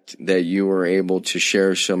fact that you were able to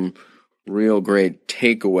share some real great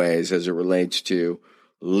takeaways as it relates to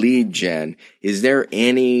lead gen. Is there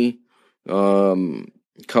any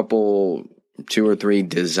couple, 2 or 3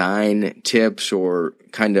 design tips or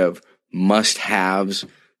kind of must-haves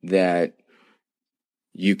that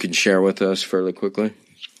you can share with us fairly quickly?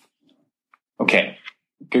 Okay,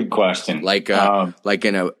 good question. Like an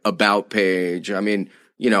about page. I mean,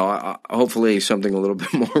 hopefully something a little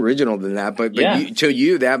bit more original than that. But to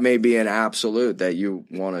you, that may be an absolute that you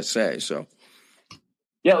want to say. So,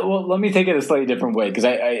 yeah. Well, let me take it a slightly different way because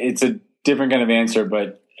it's a different kind of answer,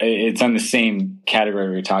 but it's on the same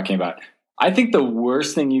category we're talking about. I think the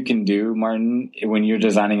worst thing you can do, Martin, when you're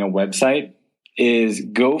designing a website is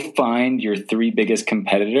go find your 3 biggest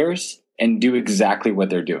competitors and do exactly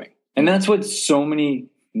what they're doing. And that's what so many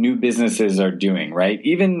new businesses are doing, right?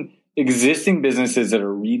 Even existing businesses that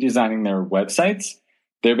are redesigning their websites,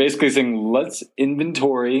 they're basically saying, let's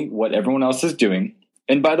inventory what everyone else is doing.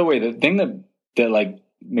 And by the way, the thing that like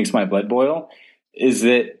makes my blood boil is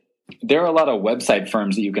that there are a lot of website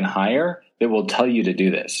firms that you can hire that will tell you to do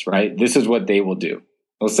this, right? This is what they will do.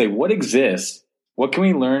 They'll say, what exists? What can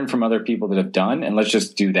we learn from other people that have done? And let's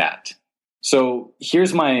just do that. So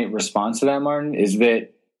here's my response to that, Martin, is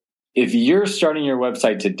that if you're starting your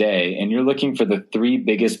website today and you're looking for the 3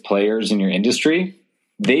 biggest players in your industry,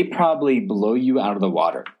 they probably blow you out of the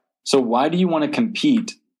water. So why do you want to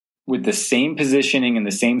compete with the same positioning and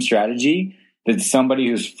the same strategy that somebody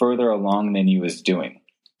who's further along than you is doing?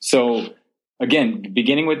 So again,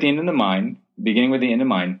 beginning with the end in mind,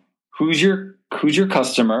 who's your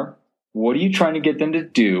customer? What are you trying to get them to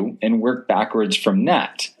do? And work backwards from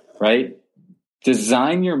that, right?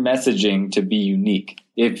 Design your messaging to be unique.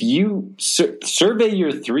 If you survey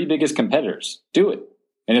your 3 biggest competitors, do it.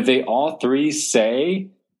 And if they all 3 say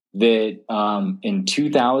that in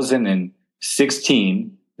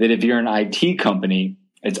 2016, that if you're an IT company,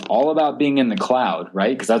 it's all about being in the cloud,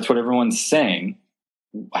 right? Because that's what everyone's saying.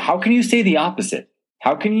 How can you say the opposite?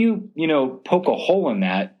 How can you, poke a hole in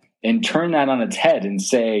that and turn that on its head and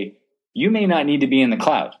say, you may not need to be in the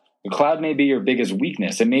cloud. The cloud may be your biggest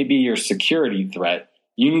weakness. It may be your security threat.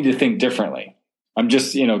 You need to think differently. I'm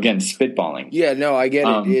just, again, spitballing. Yeah, no, I get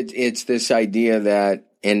it. It's this idea that,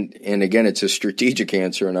 and again, it's a strategic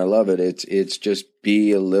answer, and I love it. It's just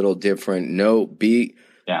be a little different.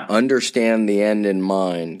 Understand the end in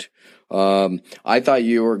mind. I thought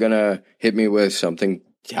you were gonna hit me with something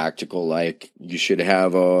tactical, like you should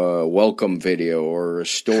have a welcome video or a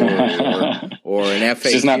story or an FAQ.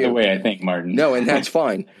 It's just not the way I think, Martin. No, and that's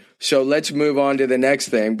fine. So let's move on to the next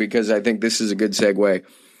thing, because I think this is a good segue.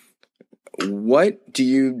 What do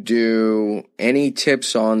you do? Any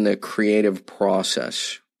tips on the creative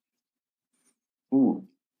process? Ooh,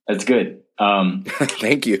 that's good.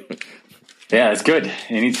 Thank you. Yeah, it's good.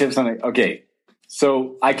 Any tips on it? Okay.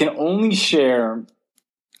 So I can only share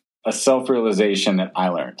a self-realization that I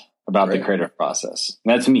learned about the creative process.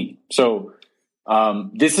 That's me. So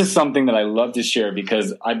this is something that I love to share,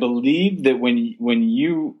 because I believe that when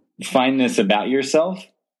you find this about yourself,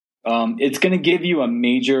 it's going to give you a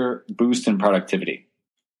major boost in productivity.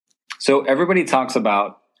 So everybody talks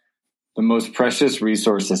about the most precious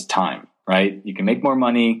resource is time, right? You can make more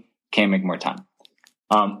money, can't make more time.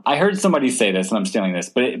 I heard somebody say this, and I'm stealing this,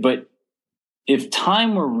 but if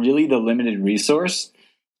time were really the limited resource,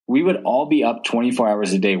 we would all be up 24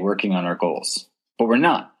 hours a day working on our goals. But we're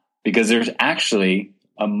not, because there's actually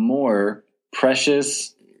a more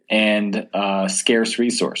precious and scarce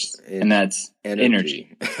resource, and that's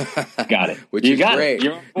energy. Got it. Which you is got great.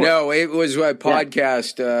 It. No, it was a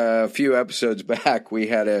podcast a few episodes back. We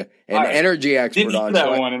had an energy expert on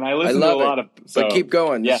that one, and I listened to a lot of. But keep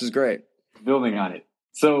going. This is great. Building on it.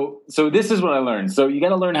 So this is what I learned. So you got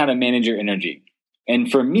to learn how to manage your energy.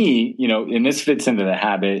 And for me, and this fits into the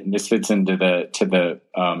habit, and this fits into the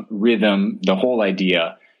rhythm. The whole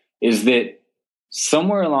idea is that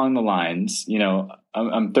somewhere along the lines,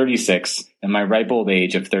 I'm 36, in my ripe old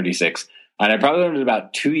age of 36, and I probably learned it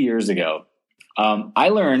about 2 years ago. I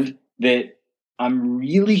learned that I'm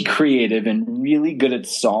really creative and really good at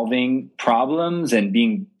solving problems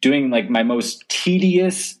and doing like my most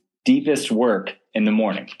tedious, deepest work in the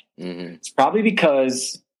morning. Mm-hmm. It's probably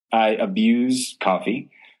because I abuse coffee.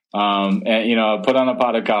 And, I'll put on a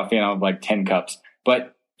pot of coffee and I'll have like 10 cups.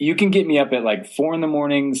 But you can get me up at like 4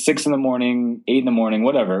 a.m, 6 a.m, 8 a.m,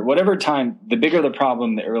 whatever time. The bigger the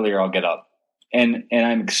problem, the earlier I'll get up. And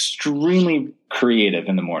I'm extremely creative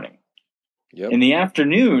in the morning. Yep. In the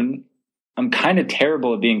afternoon, I'm kind of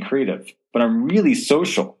terrible at being creative, but I'm really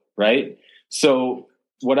social, right? So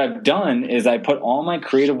what I've done is I put all my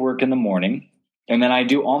creative work in the morning, and then I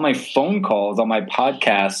do all my phone calls, all my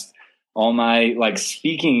podcasts, all my like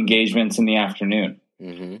speaking engagements in the afternoon.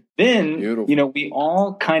 Mm-hmm. Then, beautiful. We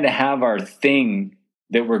all kind of have our thing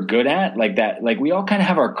that we're good at, like that. Like we all kind of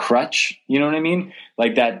have our crutch, you know what I mean?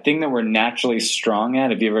 Like that thing that we're naturally strong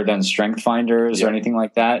at. Have you ever done Strength Finders or anything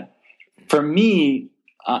like that? For me,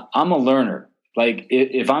 I'm a learner. Like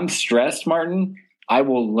if I'm stressed, Martin, I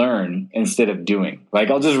will learn instead of doing. Like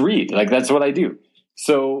I'll just read. Like that's what I do.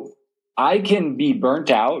 So I can be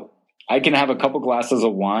burnt out. I can have a couple glasses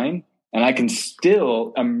of wine, and I can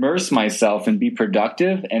still immerse myself and be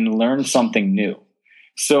productive and learn something new.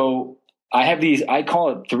 So I have I call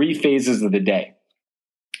it 3 phases of the day.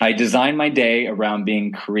 I design my day around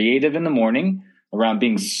being creative in the morning, around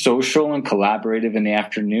being social and collaborative in the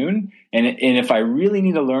afternoon. And if I really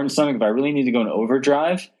need to learn something, if I really need to go in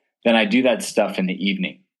overdrive, then I do that stuff in the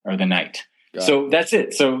evening or the night. So that's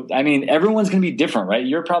it. So, I mean, everyone's going to be different, right?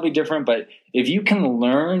 You're probably different, but if you can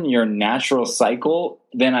learn your natural cycle,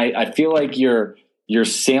 then I feel like you're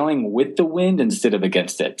sailing with the wind instead of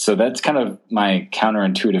against it. So that's kind of my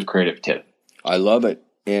counterintuitive creative tip. I love it.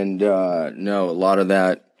 And no, a lot of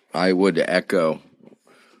that I would echo.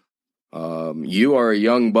 You are a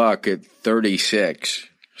young buck at 36,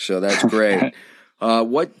 so that's great.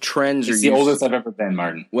 What trends are you? It's the oldest I've ever been,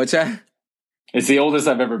 Martin. What's that? It's the oldest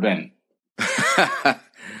I've ever been.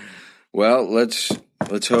 Well, let's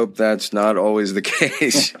hope that's not always the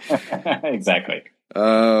case. Exactly.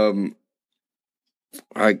 I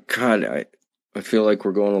feel like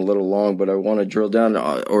we're going a little long, but I want to drill down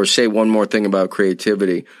or say one more thing about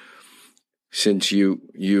creativity. Since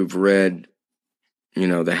you've read,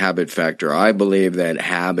 The Habit Factor, I believe that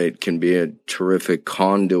habit can be a terrific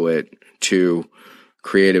conduit to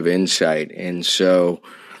creative insight. And so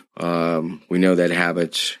we know that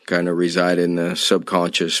habits kind of reside in the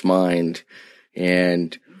subconscious mind,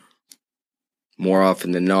 and more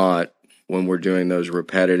often than not, when we're doing those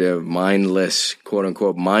repetitive, mindless, quote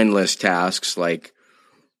unquote, mindless tasks like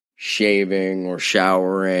shaving or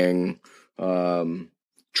showering,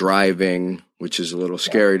 driving, which is a little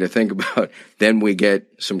scary to think about, then we get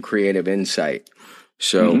some creative insight.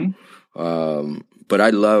 So, but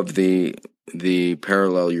I love the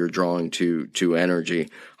parallel you're drawing to energy.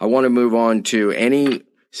 I want to move on to any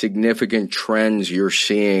significant trends you're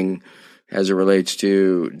seeing as it relates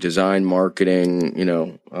to design, marketing,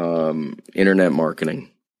 internet marketing.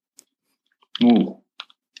 Ooh,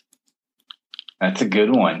 that's a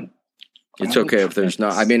good one. It's okay if there's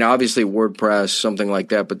not. I mean, obviously WordPress, something like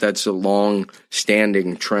that, but that's a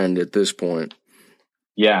long-standing trend at this point.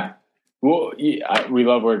 Yeah. Well, we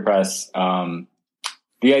love WordPress.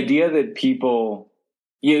 The idea that people,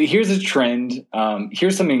 here's a trend.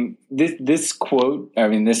 Here's something, this quote,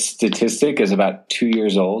 this statistic is about 2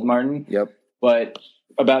 years old, Martin. Yep. But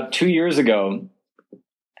about 2 years ago,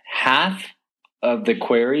 half of the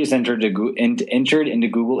queries entered into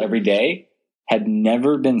Google every day had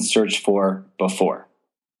never been searched for before.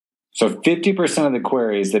 So 50% of the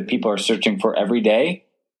queries that people are searching for every day,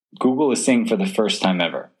 Google is seeing for the first time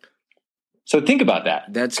ever. So think about that.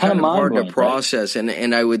 That's kind of hard to process. Right?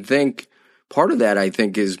 And I would think part of that, I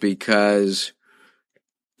think, is because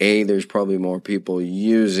A, there's probably more people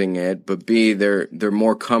using it, but B, they're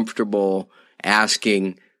more comfortable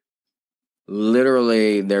asking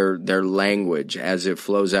literally their language as it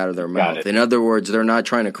flows out of their mouth. In other words, they're not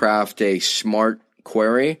trying to craft a smart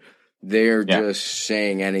query. They're just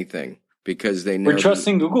saying anything because they know. We're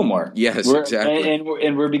trusting Google more. Yes, exactly.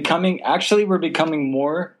 And we're becoming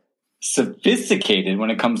more sophisticated when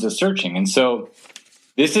it comes to searching. And so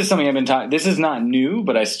this is something I've been talking. This is not new,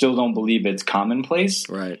 but I still don't believe it's commonplace.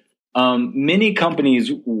 Right. Many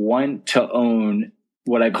companies want to own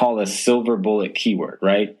what I call a silver bullet keyword,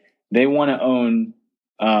 right? They want to own,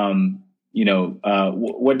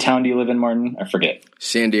 what town do you live in, Martin? I forget.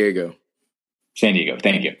 San Diego. San Diego.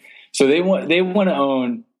 Thank you. So they want to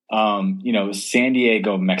own, San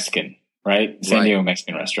Diego Mexican, right? San Diego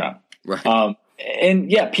Mexican restaurant. Right. And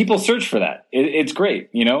yeah, people search for that. It's great,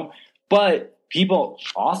 but people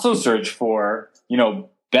also search for,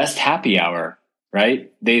 best happy hour,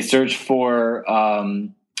 right? They search for,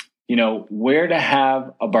 where to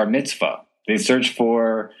have a bar mitzvah. They search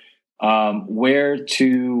for where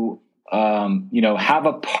to, have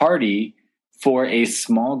a party for a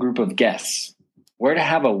small group of guests, where to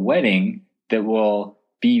have a wedding that will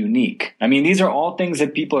be unique. I mean, these are all things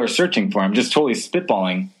that people are searching for. I'm just totally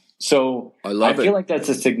spitballing. So I feel like that's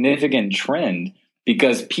a significant trend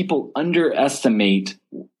because people underestimate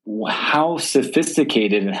how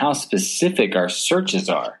sophisticated and how specific our searches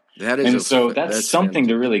are. That's something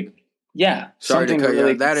to really, Sorry to cut you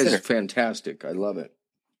off. That is fantastic. I love it.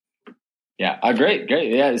 Yeah, great.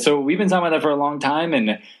 Yeah, so we've been talking about that for a long time,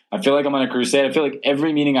 and I feel like I'm on a crusade. I feel like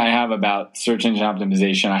every meeting I have about search engine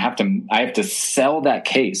optimization, I have to sell that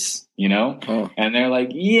case, And they're like,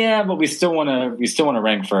 "Yeah, but we still want to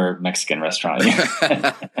rank for Mexican restaurant."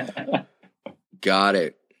 Got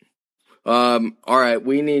it. All right,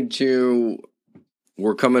 we're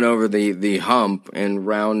coming over the hump and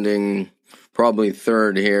rounding probably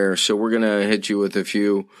third here, so we're gonna hit you with a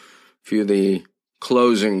few of the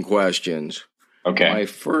closing questions. Okay. My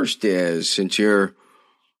first is, since you're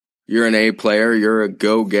an A player, you're a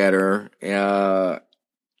go-getter,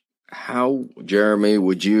 how, Jeremy,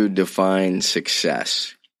 would you define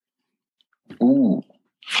success? Ooh.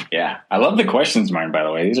 Yeah. I love the questions, Martin, by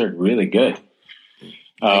the way. These are really good.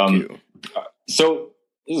 Thank you. So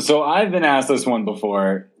I've been asked this one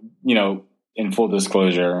before, in full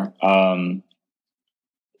disclosure.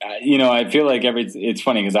 I feel like it's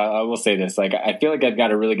funny because I will say this, like, I feel like I've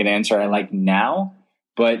got a really good answer I like now,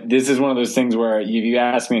 but this is one of those things where if you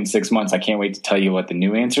ask me in 6 months, I can't wait to tell you what the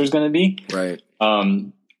new answer is going to be. Right.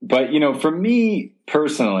 But for me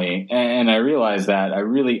personally, and I realize that I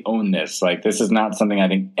really own this, like, this is not something I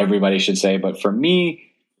think everybody should say, but for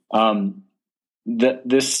me,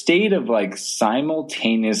 the state of like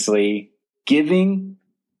simultaneously giving,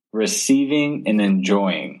 receiving, and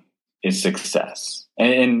enjoying is success.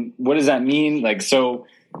 And what does that mean? Like, so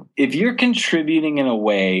if you're contributing in a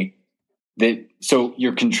way so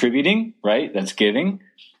you're contributing, right? That's giving,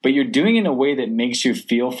 but you're doing it in a way that makes you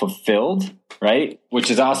feel fulfilled, right? Which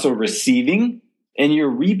is also receiving, and you're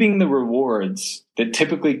reaping the rewards that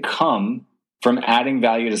typically come from adding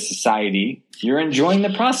value to society. You're enjoying the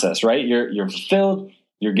process, right? You're fulfilled,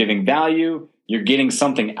 you're giving value, you're getting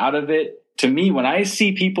something out of it. To me, when I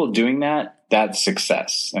see people doing that, that's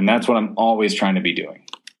success. And that's what I'm always trying to be doing.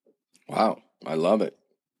 Wow. I love it.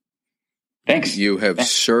 Thanks. You have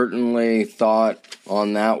certainly thought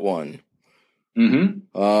on that one.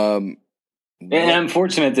 Mm-hmm. And I'm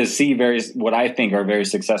fortunate to see what I think are very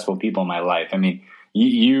successful people in my life. I mean,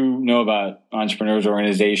 you know about Entrepreneurs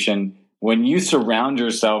Organization. When you surround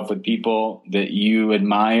yourself with people that you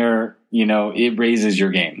admire, it raises your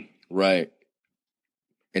game. Right.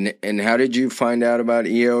 And how did you find out about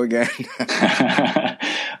EO again?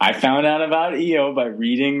 I found out about EO by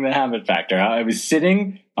reading The Habit Factor. I was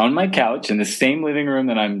sitting on my couch in the same living room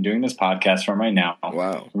that I'm doing this podcast from right now.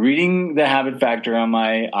 Wow. Reading The Habit Factor on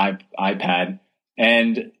my iPad.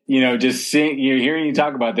 And, just hearing you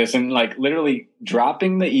talk about this and like literally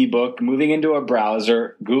dropping the ebook, moving into a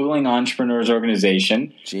browser, Googling Entrepreneurs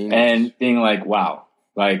Organization, Genius. And being like, wow,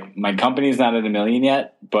 like my company's not at 1 million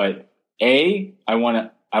yet, but I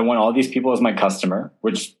want all these people as my customer,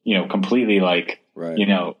 which, completely like, right.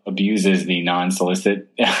 Abuses the non-solicit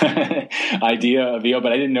idea of EO,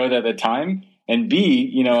 but I didn't know that at the time. And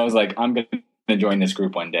B, I was like, I'm going to join this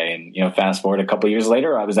group one day. And, fast forward a couple of years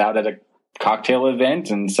later, I was out at a cocktail event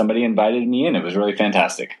and somebody invited me in. It was really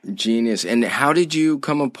fantastic. Genius. And how did you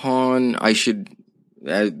come upon,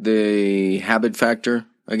 the Habit Factor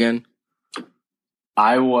again?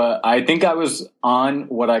 I think I was on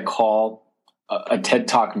what I call a TED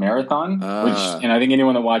Talk marathon, which, and I think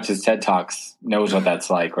anyone that watches TED Talks knows what that's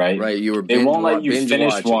like, right? Right. You were they won't let you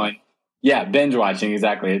finish watching. One. Yeah, binge watching,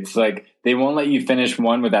 exactly. It's like they won't let you finish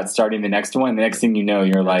one without starting the next one. The next thing you know,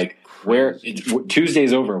 you're like,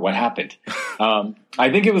 Tuesday's over. What happened? I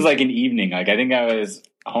think it was like an evening. Like I think I was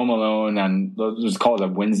home alone on, it was called a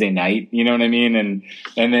Wednesday night. You know what I mean? And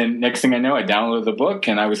then next thing I know, I downloaded the book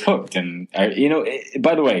and I was hooked. And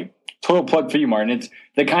by the way, total plug for you, Martin. It's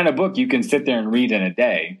the kind of book you can sit there and read in a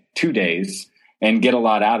day, 2 days, and get a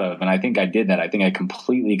lot out of. And I think I did that. I think I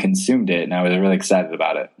completely consumed it, and I was really excited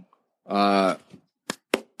about it.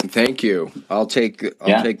 Thank you. I'll take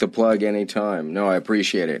the plug anytime. No, I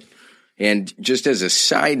appreciate it. And just as a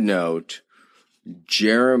side note,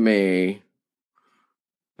 Jeremy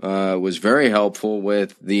was very helpful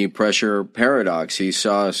with the Pressure Paradox. He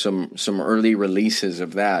saw some early releases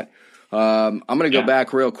of that. I'm going to go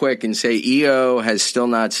back real quick and say EO has still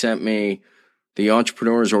not sent me, the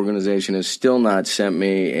Entrepreneurs Organization has still not sent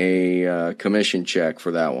me a commission check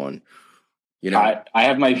for that one. I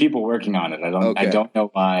have my people working on it. I don't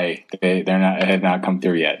know why they have not come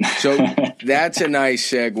through yet. So that's a nice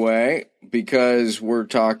segue because we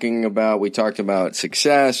talked about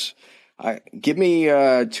success. Give me 2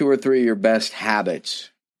 or 3 of your best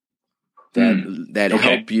habits that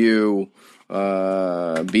help you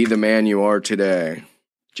be the man you are today,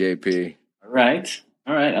 JP. All right.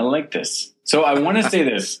 I like this. So I want to say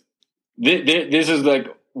this. This is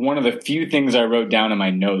like one of the few things I wrote down in my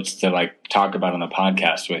notes to like talk about on the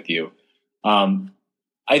podcast with you.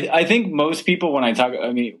 I think most people, when I talk,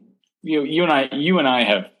 I mean, you and I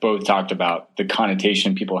have both talked about the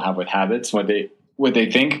connotation people have with habits, what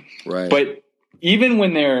they think. Right. But even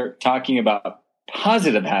when they're talking about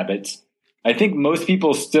positive habits, I think most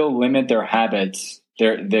people still limit their habits,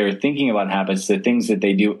 their thinking about habits to things that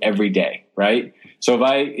they do every day, right? So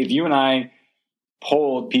if you and I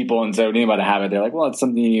polled people and said anything about a habit, they're like, well, it's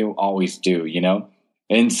something you always do,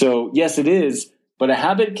 And so, yes, it is, but a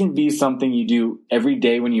habit can be something you do every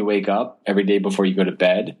day when you wake up, every day before you go to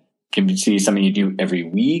bed. It can be something you do every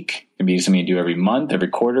week. It can be something you do every month, every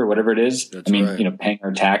quarter, whatever it is. That's right. Paying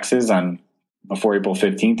our taxes before April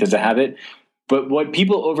 15th is a habit. But what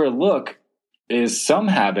people overlook is some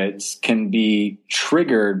habits can be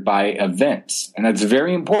triggered by events, and that's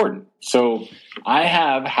very important. So I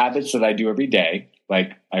have habits that I do every day.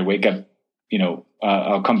 Like I wake up,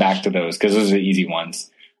 I'll come back to those because those are the easy ones.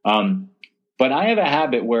 But I have a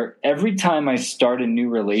habit where every time I start a new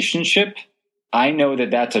relationship, I know that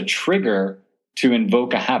that's a trigger to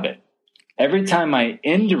invoke a habit. Every time I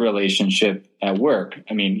end a relationship at work,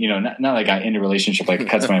 I mean, not like I end a relationship like it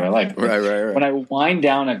cuts my life. Right. When I wind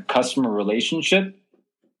down a customer relationship,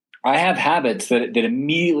 I have habits that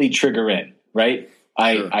immediately trigger in, right?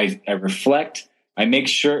 Sure. I reflect. I make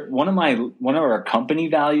sure one of our company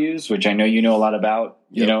values, which I know you know a lot about,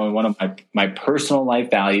 and one of my personal life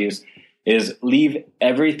values is leave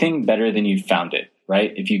everything better than you found it,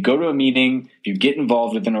 right? If you go to a meeting, if you get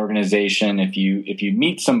involved with an organization, if you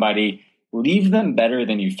meet somebody, leave them better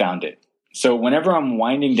than you found it. So whenever I'm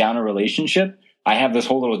winding down a relationship, I have this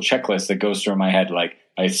whole little checklist that goes through my head. Like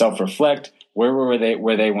I self-reflect. Where were they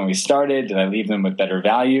when we started? Did I leave them with better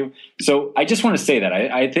value? So I just want to say that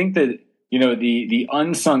I think that, the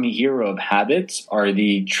unsung hero of habits are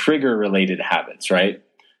the trigger related habits, right?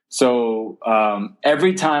 So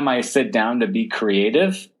every time I sit down to be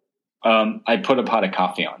creative, I put a pot of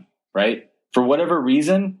coffee on, right? For whatever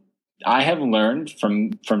reason, I have learned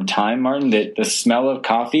from time, Martin, that the smell of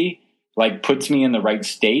coffee like puts me in the right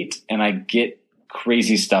state and I get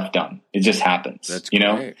crazy stuff done. It just happens. That's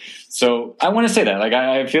great. So I want to say that, like,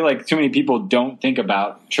 I feel like too many people don't think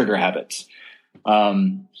about trigger habits.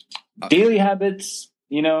 Daily habits,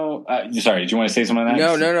 sorry, do you want to say something on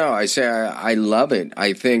that? No. I say I love it.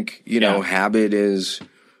 I think, habit is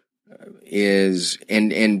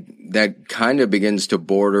and that kind of begins to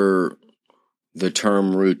border the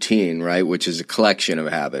term routine, right? Which is a collection of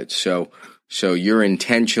habits. So you're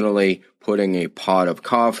intentionally putting a pot of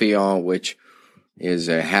coffee on, which is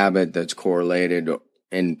a habit that's correlated,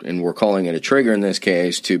 and we're calling it a trigger in this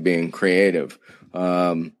case, to being creative.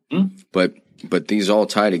 But these all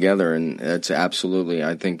tie together, and that's absolutely,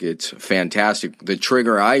 I think it's fantastic. The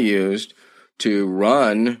trigger I used to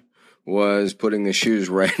run was putting the shoes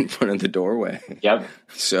right in front of the doorway. Yep.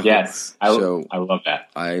 So yes, I love that.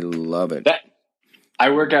 I love it.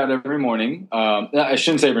 I work out every morning. I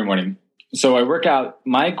shouldn't say every morning. So I work out.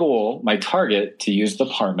 My goal, my target, to use the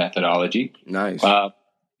PAR methodology. Nice.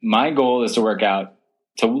 My goal is to work out,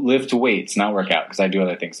 to lift weights, not work out, because I do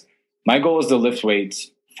other things. My goal is to lift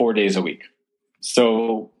weights 4 days a week.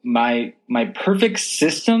 So my perfect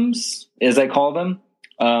systems, as I call them,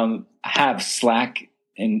 have Slack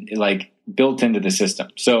and like built into the system.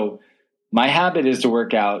 So my habit is to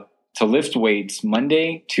work out, to lift weights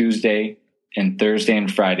Monday, Tuesday, and Thursday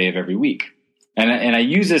and Friday of every week. And I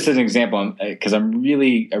use this as an example because I'm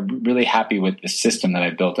really happy with the system that I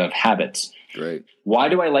built of habits. Great. Why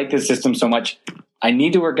do I like this system so much? I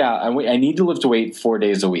need to work out. I need to lift weight 4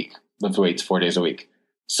 days a week. Lift weights 4 days a week.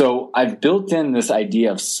 So I've built in this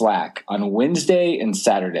idea of Slack on Wednesday and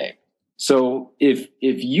Saturday. So if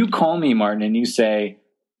you call me, Martin, and you say,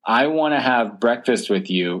 I want to have breakfast with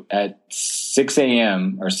you at 6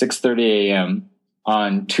 a.m. or 6:30 a.m.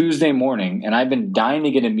 on Tuesday morning, and I've been dying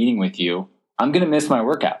to get a meeting with you, I'm going to miss my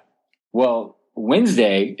workout. Well,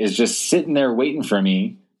 Wednesday is just sitting there waiting for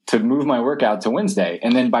me to move my workout to Wednesday.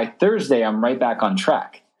 And then by Thursday, I'm right back on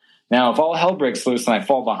track. Now, if all hell breaks loose and I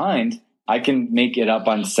fall behind, I can make it up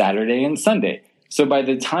on Saturday and Sunday. So by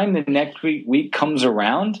the time the next week comes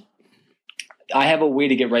around, I have a way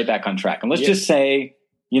to get right back on track. And let's just say,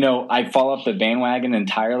 I fall off the bandwagon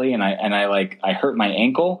entirely and I hurt my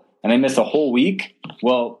ankle and I miss a whole week.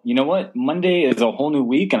 Well, you know what? Monday is a whole new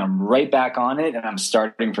week and I'm right back on it and I'm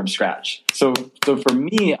starting from scratch. So for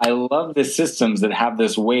me, I love the systems that have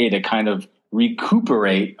this way to kind of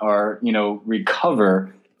recuperate or,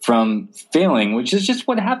 recover from failing, which is just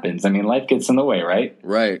what happens. I mean, life gets in the way, right?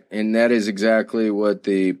 Right. And that is exactly what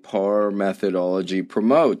the PAR methodology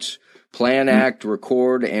promotes. Plan, act,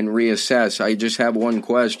 record, and reassess. I just have one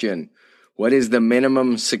question. What is the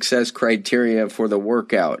minimum success criteria for the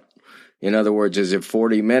workout? In other words, is it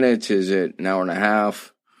 40 minutes? Is it an hour and a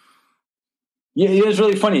half? Yeah, it's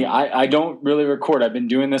really funny. I don't really record. I've been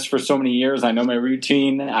doing this for so many years. I know my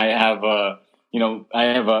routine. I have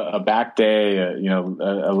a back day,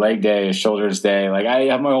 a leg day, a shoulders day. Like I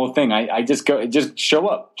have my whole thing. I just show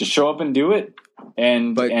up, and do it.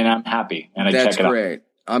 And I'm happy. And I check it out. That's great.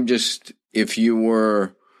 I'm just, if you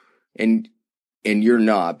were, and you're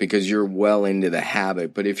not because you're well into the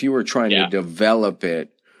habit, but if you were trying to develop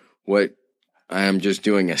it, what I'm just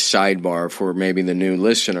doing a sidebar for maybe the new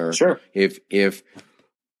listener. Sure. If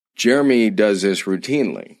Jeremy does this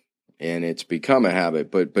routinely and it's become a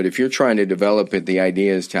habit, but if you're trying to develop it, the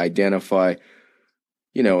idea is to identify,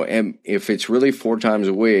 and if it's really 4 times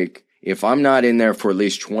a week, if I'm not in there for at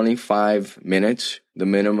least 25 minutes, the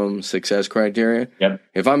minimum success criteria,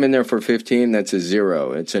 if I'm in there for 15, that's a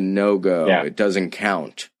 0. It's a no-go. Yeah. It doesn't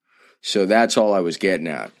count. So that's all I was getting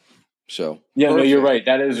at. So no, you're right.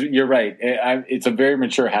 You're right. It's a very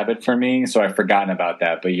mature habit for me, so I've forgotten about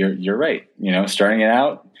that. But you're right. Starting it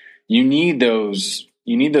out, you need those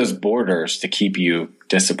borders to keep you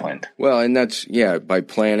disciplined. Well, and that's, by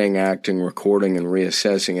planning, acting, recording, and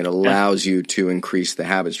reassessing, it allows you to increase the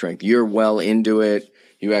habit strength. You're well into it.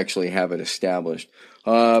 You actually have it established.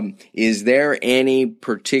 Is there any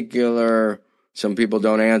particular, some people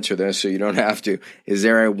don't answer this, so you don't have to. Is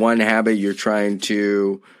there one habit you're trying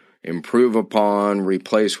to improve upon,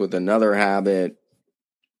 replace with another habit?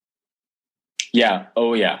 Yeah.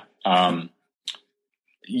 Oh, yeah.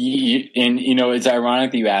 It's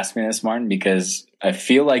ironic that you asked me this, Martin, because I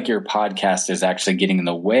feel like your podcast is actually getting in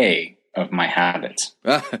the way of my habits.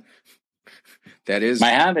 That is my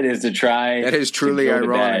habit is to try. That is truly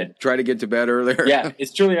ironic. Try to get to bed earlier. Yeah,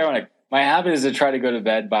 it's truly ironic. My habit is to try to go to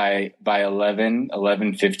bed by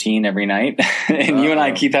 11:15 every night. And you and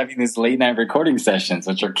I keep having these late night recording sessions,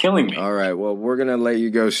 which are killing me. All right. Well, we're going to let you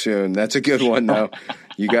go soon. That's a good one, though.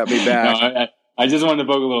 You got me back. No, I just wanted to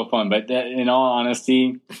poke a little fun. But in all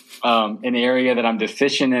honesty, an area that I'm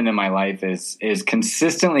deficient in my life is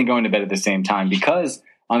consistently going to bed at the same time. Because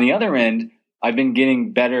on the other end, I've been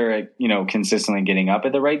getting better at, consistently getting up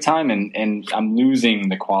at the right time. And I'm losing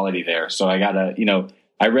the quality there. So I got to,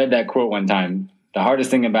 I read that quote one time. The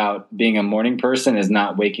hardest thing about being a morning person is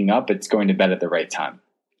not waking up. It's going to bed at the right time.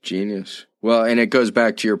 Genius. Well, and it goes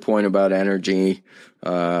back to your point about energy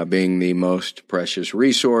being the most precious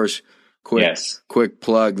resource. Quick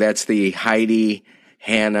plug. That's the Heidi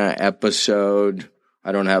Hanna episode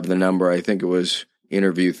I don't have the number. I think it was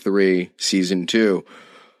interview 3, season 2.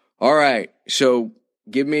 All right. So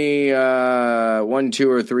give me 1, 2,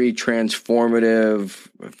 or 3 transformative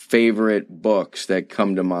favorite books that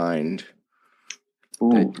come to mind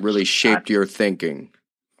that really shaped your thinking.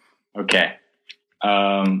 Okay.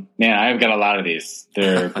 Man, I've got a lot of these.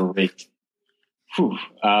 They're great.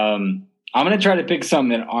 I'm going to try to pick some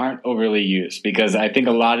that aren't overly used, because I think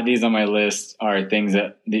a lot of these on my list are things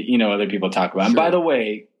that other people talk about. Sure. And by the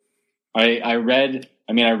way, I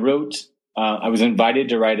was invited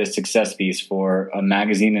to write a success piece for a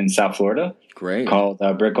magazine in South Florida. Great. Called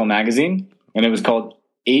Brickell Magazine. And it was called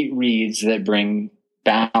 8 Reads That Bring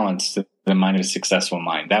Balance to the Mind of a Successful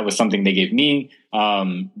Mind. That was something they gave me.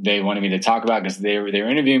 They wanted me to talk about, because they were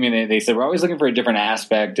interviewing me, and they said, we're always looking for a different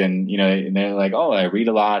aspect. And, and they're like, oh, I read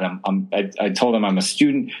a lot. I told them I'm a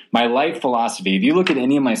student. My life philosophy, if you look at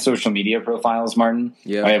any of my social media profiles, Martin,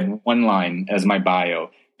 I have one line as my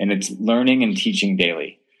bio, and it's learning and teaching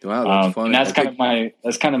daily. Wow, that's funny. And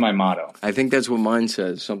that's kind of my motto. I think that's what mine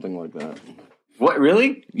says, something like that. What,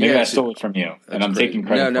 really? Maybe I stole it from you, and I'm taking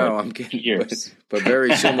credit for it. I'm kidding. Years. But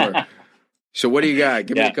very similar. So what do you got?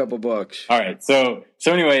 Give me a couple books. All right. So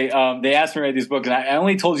anyway, they asked me to write these books, and I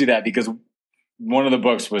only told you that because one of the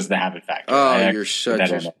books was The Habit Factor. Oh, you're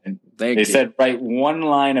such a... Thank you. They said, write one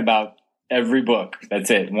line about every book. That's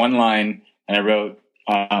it. One line. And I wrote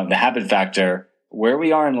The Habit Factor. Where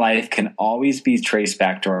we are in life can always be traced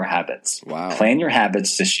back to our habits. Wow. Plan your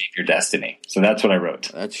habits to shape your destiny. So that's what I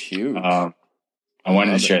wrote. That's huge. I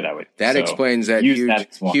wanted to share that with you. That explains that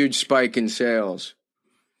huge spike in sales.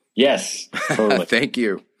 Yes, totally. Thank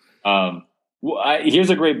you. Here's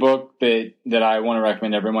a great book that I want to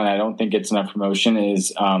recommend to everyone. I don't think it's enough promotion.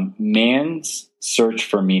 Is Man's Search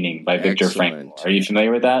for Meaning by Viktor Frankl. Are you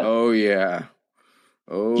familiar with that? Oh yeah.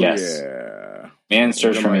 Yes. Man's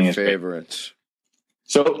Search for Meaning is favorites.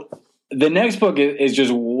 So the next book is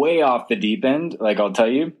just way off the deep end. Like, I'll tell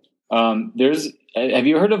you. Have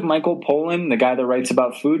you heard of Michael Pollan, the guy that writes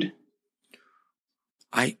about food?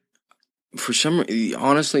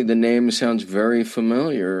 Honestly, the name sounds very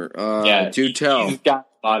familiar. Do tell. He's got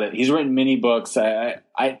a lot of. He's written many books. I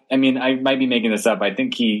mean, I might be making this up. I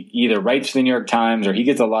think he either writes for the New York Times or he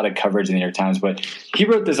gets a lot of coverage in the New York Times. But he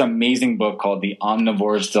wrote this amazing book called The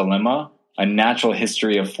Omnivore's Dilemma: A Natural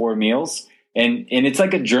History of 4 Meals, and it's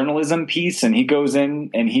like a journalism piece. And he goes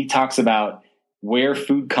in and he talks about where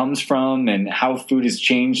food comes from and how food has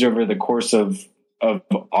changed over the course of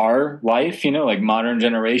our life, like modern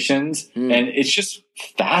generations. And it's just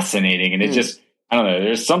fascinating. And it just, I don't know,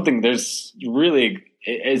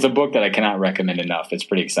 it's a book that I cannot recommend enough. It's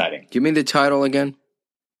pretty exciting. Give me the title again.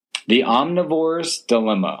 The Omnivore's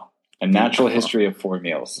Dilemma, A Natural History of 4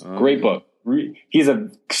 Meals. Great book. He's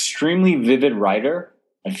an extremely vivid writer.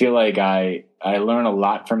 I feel like I learn a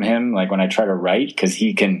lot from him. Like when I try to write, because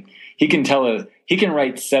he can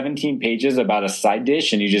write 17 pages about a side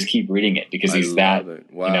dish, and you just keep reading it because he's that,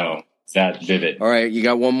 it's that vivid. All right. You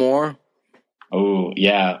got one more? Oh,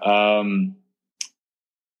 yeah.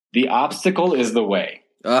 The Obstacle is the Way.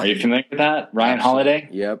 Are you familiar with that? Ryan Holiday?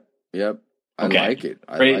 Yep. I like it.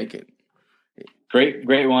 like it.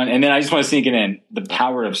 Great one. And then I just want to sneak it in. The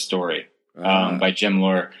Power of Story by Jim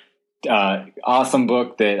Loehr. Awesome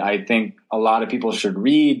book that I think a lot of people should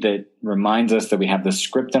read, that reminds us that we have the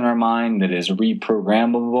script in our mind that is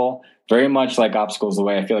reprogrammable, very much like Obstacles the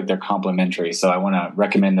Way. I feel like they're complementary, so I want to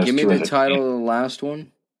recommend those. Give me the title of the last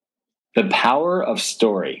one. The Power of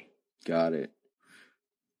Story. Got it.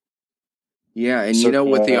 Yeah, and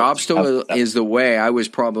with The Obstacle is the Way, I was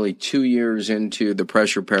probably 2 years into The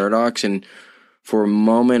Pressure Paradox, and for a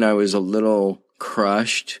moment I was a little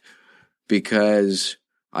crushed because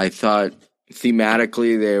I thought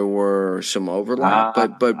thematically there were some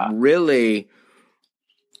overlap, but really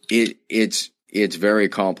it's very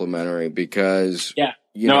complimentary because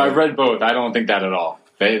I've read both. I don't think that at all.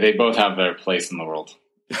 They both have their place in the world.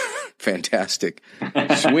 Fantastic.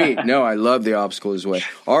 Sweet. No, I love The Obstacle is the Way.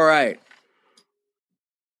 All right.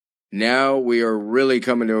 Now we are really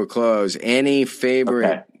coming to a close. Any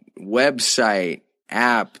favorite website,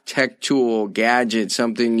 app, tech tool, gadget,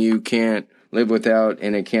 something you can't live without,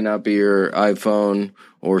 and it cannot be your iPhone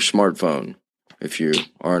or smartphone if you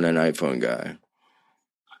aren't an iPhone guy?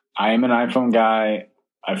 I am an iPhone guy.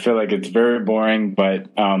 I feel like it's very boring, but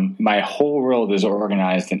my whole world is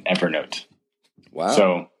organized in Evernote. Wow.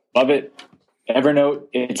 So love it. Evernote,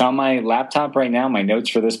 it's on my laptop right now, my notes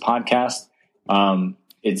for this podcast.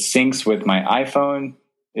 It syncs with my iPhone.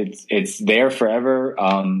 It's there forever.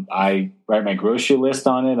 I write my grocery list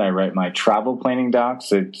on it. I write my travel planning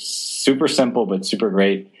docs. It's super simple, but super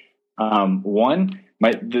great. One,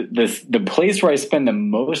 the place where I spend the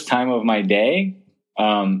most time of my day,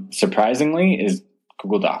 surprisingly, is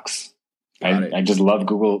Google Docs. I just love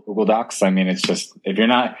Google Docs. I mean, it's just,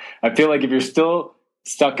 I feel like if you're still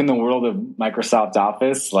stuck in the world of Microsoft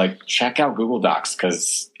Office, like check out Google Docs,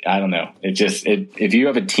 because I don't know, if you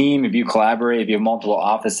have a team, if you collaborate, if you have multiple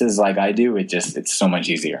offices like I do, it's so much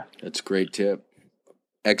easier. That's a great tip.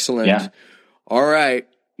 Excellent. Yeah. All right,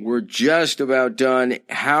 we're just about done.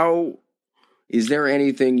 Is there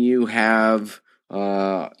anything you have?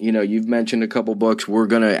 You've mentioned a couple books. We're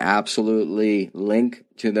going to absolutely link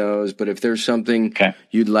to those. But if there's something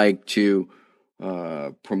you'd like to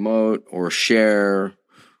promote or share,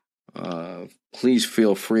 please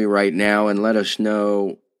feel free right now and let us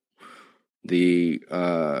know, the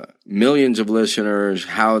millions of listeners,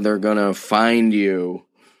 how they're going to find you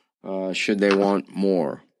should they want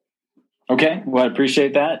more. Okay. Well, I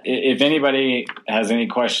appreciate that. If anybody has any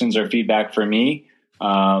questions or feedback for me,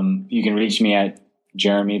 you can reach me at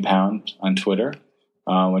Jeremy Pound on Twitter,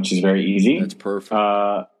 which is very easy. That's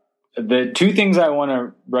perfect. The two things I want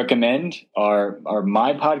to recommend are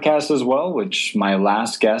my podcast as well, which my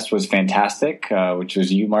last guest was fantastic, which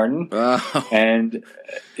was you, Martin. And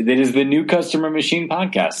it is the New Customer Machine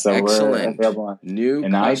podcast. So excellent. We're available New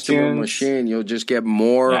in Customer iTunes. Machine. You'll just get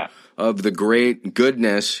more of the great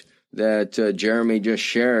goodness that Jeremy just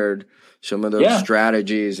shared. Some of those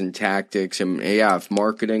strategies and tactics, and if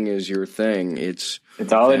marketing is your thing, it's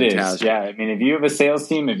all fantastic. It is. Yeah, I mean, if you have a sales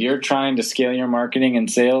team, if you're trying to scale your marketing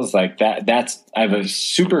and sales like that, I have a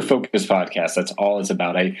super focused podcast. That's all it's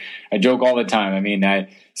about. I joke all the time. I mean,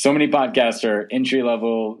 so many podcasts are entry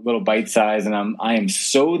level, little bite size, and I am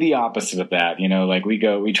so the opposite of that. Like we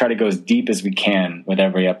try to go as deep as we can with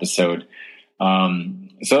every episode.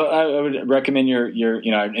 So I would recommend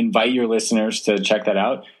invite your listeners to check that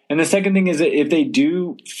out. And the second thing is that if they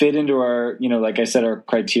do fit into our, like I said, our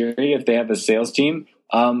criteria, if they have a sales team,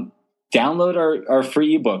 download our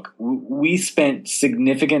free ebook. We spent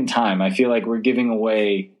significant time. I feel like we're giving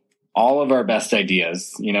away all of our best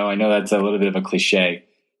ideas. I know that's a little bit of a cliche.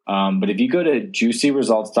 But if you go to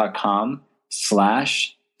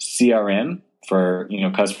juicyresults.com/CRM for,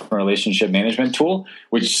 customer relationship management tool,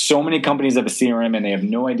 which so many companies have a CRM and they have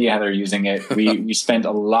no idea how they're using it. We spent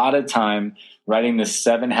a lot of time writing this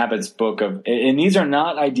 7 Habits book and these are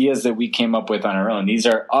not ideas that we came up with on our own. These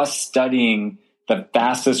are us studying the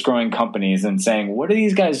fastest growing companies and saying, what are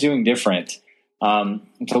these guys doing different?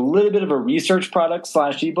 It's a little bit of a research product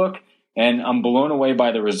 / ebook, and I'm blown away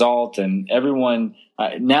by the result. And everyone,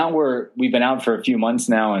 now we've been out for a few months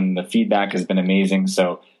now and the feedback has been amazing.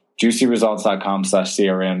 So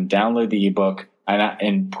juicyresults.com/CRM, download the ebook,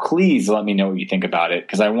 and please let me know what you think about it,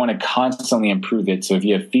 because I want to constantly improve it. So if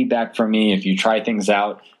you have feedback from me, if you try things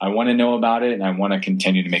out, I want to know about it and I want to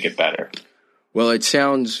continue to make it better. Well, it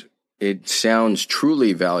sounds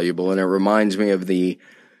truly valuable, and it reminds me of the,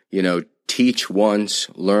 teach once,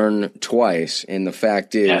 learn twice. And the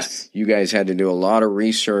fact is, you guys had to do a lot of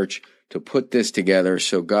research to put this together.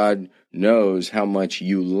 So God knows how much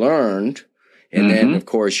you learned. And then, of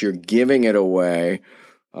course, you're giving it away.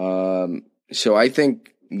 So I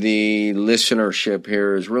think the listenership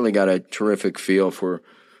here has really got a terrific feel for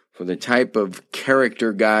the type of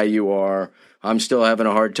character guy you are. I'm still having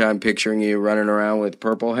a hard time picturing you running around with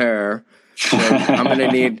purple hair. So I'm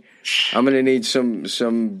gonna need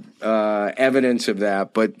some evidence of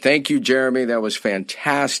that. But thank you, Jeremy. That was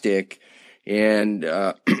fantastic. And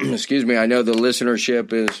excuse me, I know the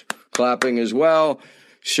listenership is clapping as well.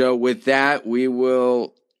 So with that, we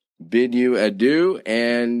will bid you adieu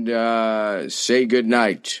and say good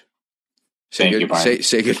night. Thank you, Brian.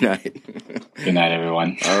 Say good night. Good night,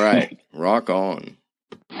 everyone. All right. Rock on.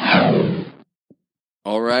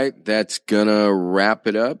 All right. That's going to wrap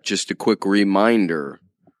it up. Just a quick reminder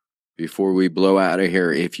before we blow out of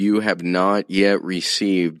here. If you have not yet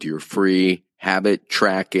received your free habit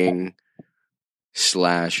tracking /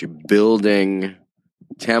 building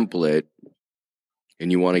template,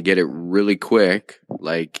 and you want to get it really quick,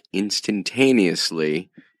 like instantaneously,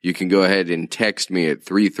 you can go ahead and text me at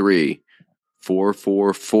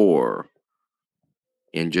 33444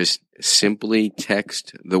 and just simply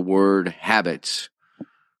text the word habits.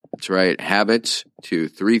 That's right, habits to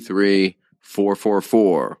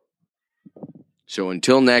 33444. So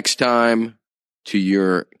until next time, to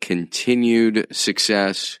your continued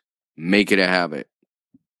success, make it a habit.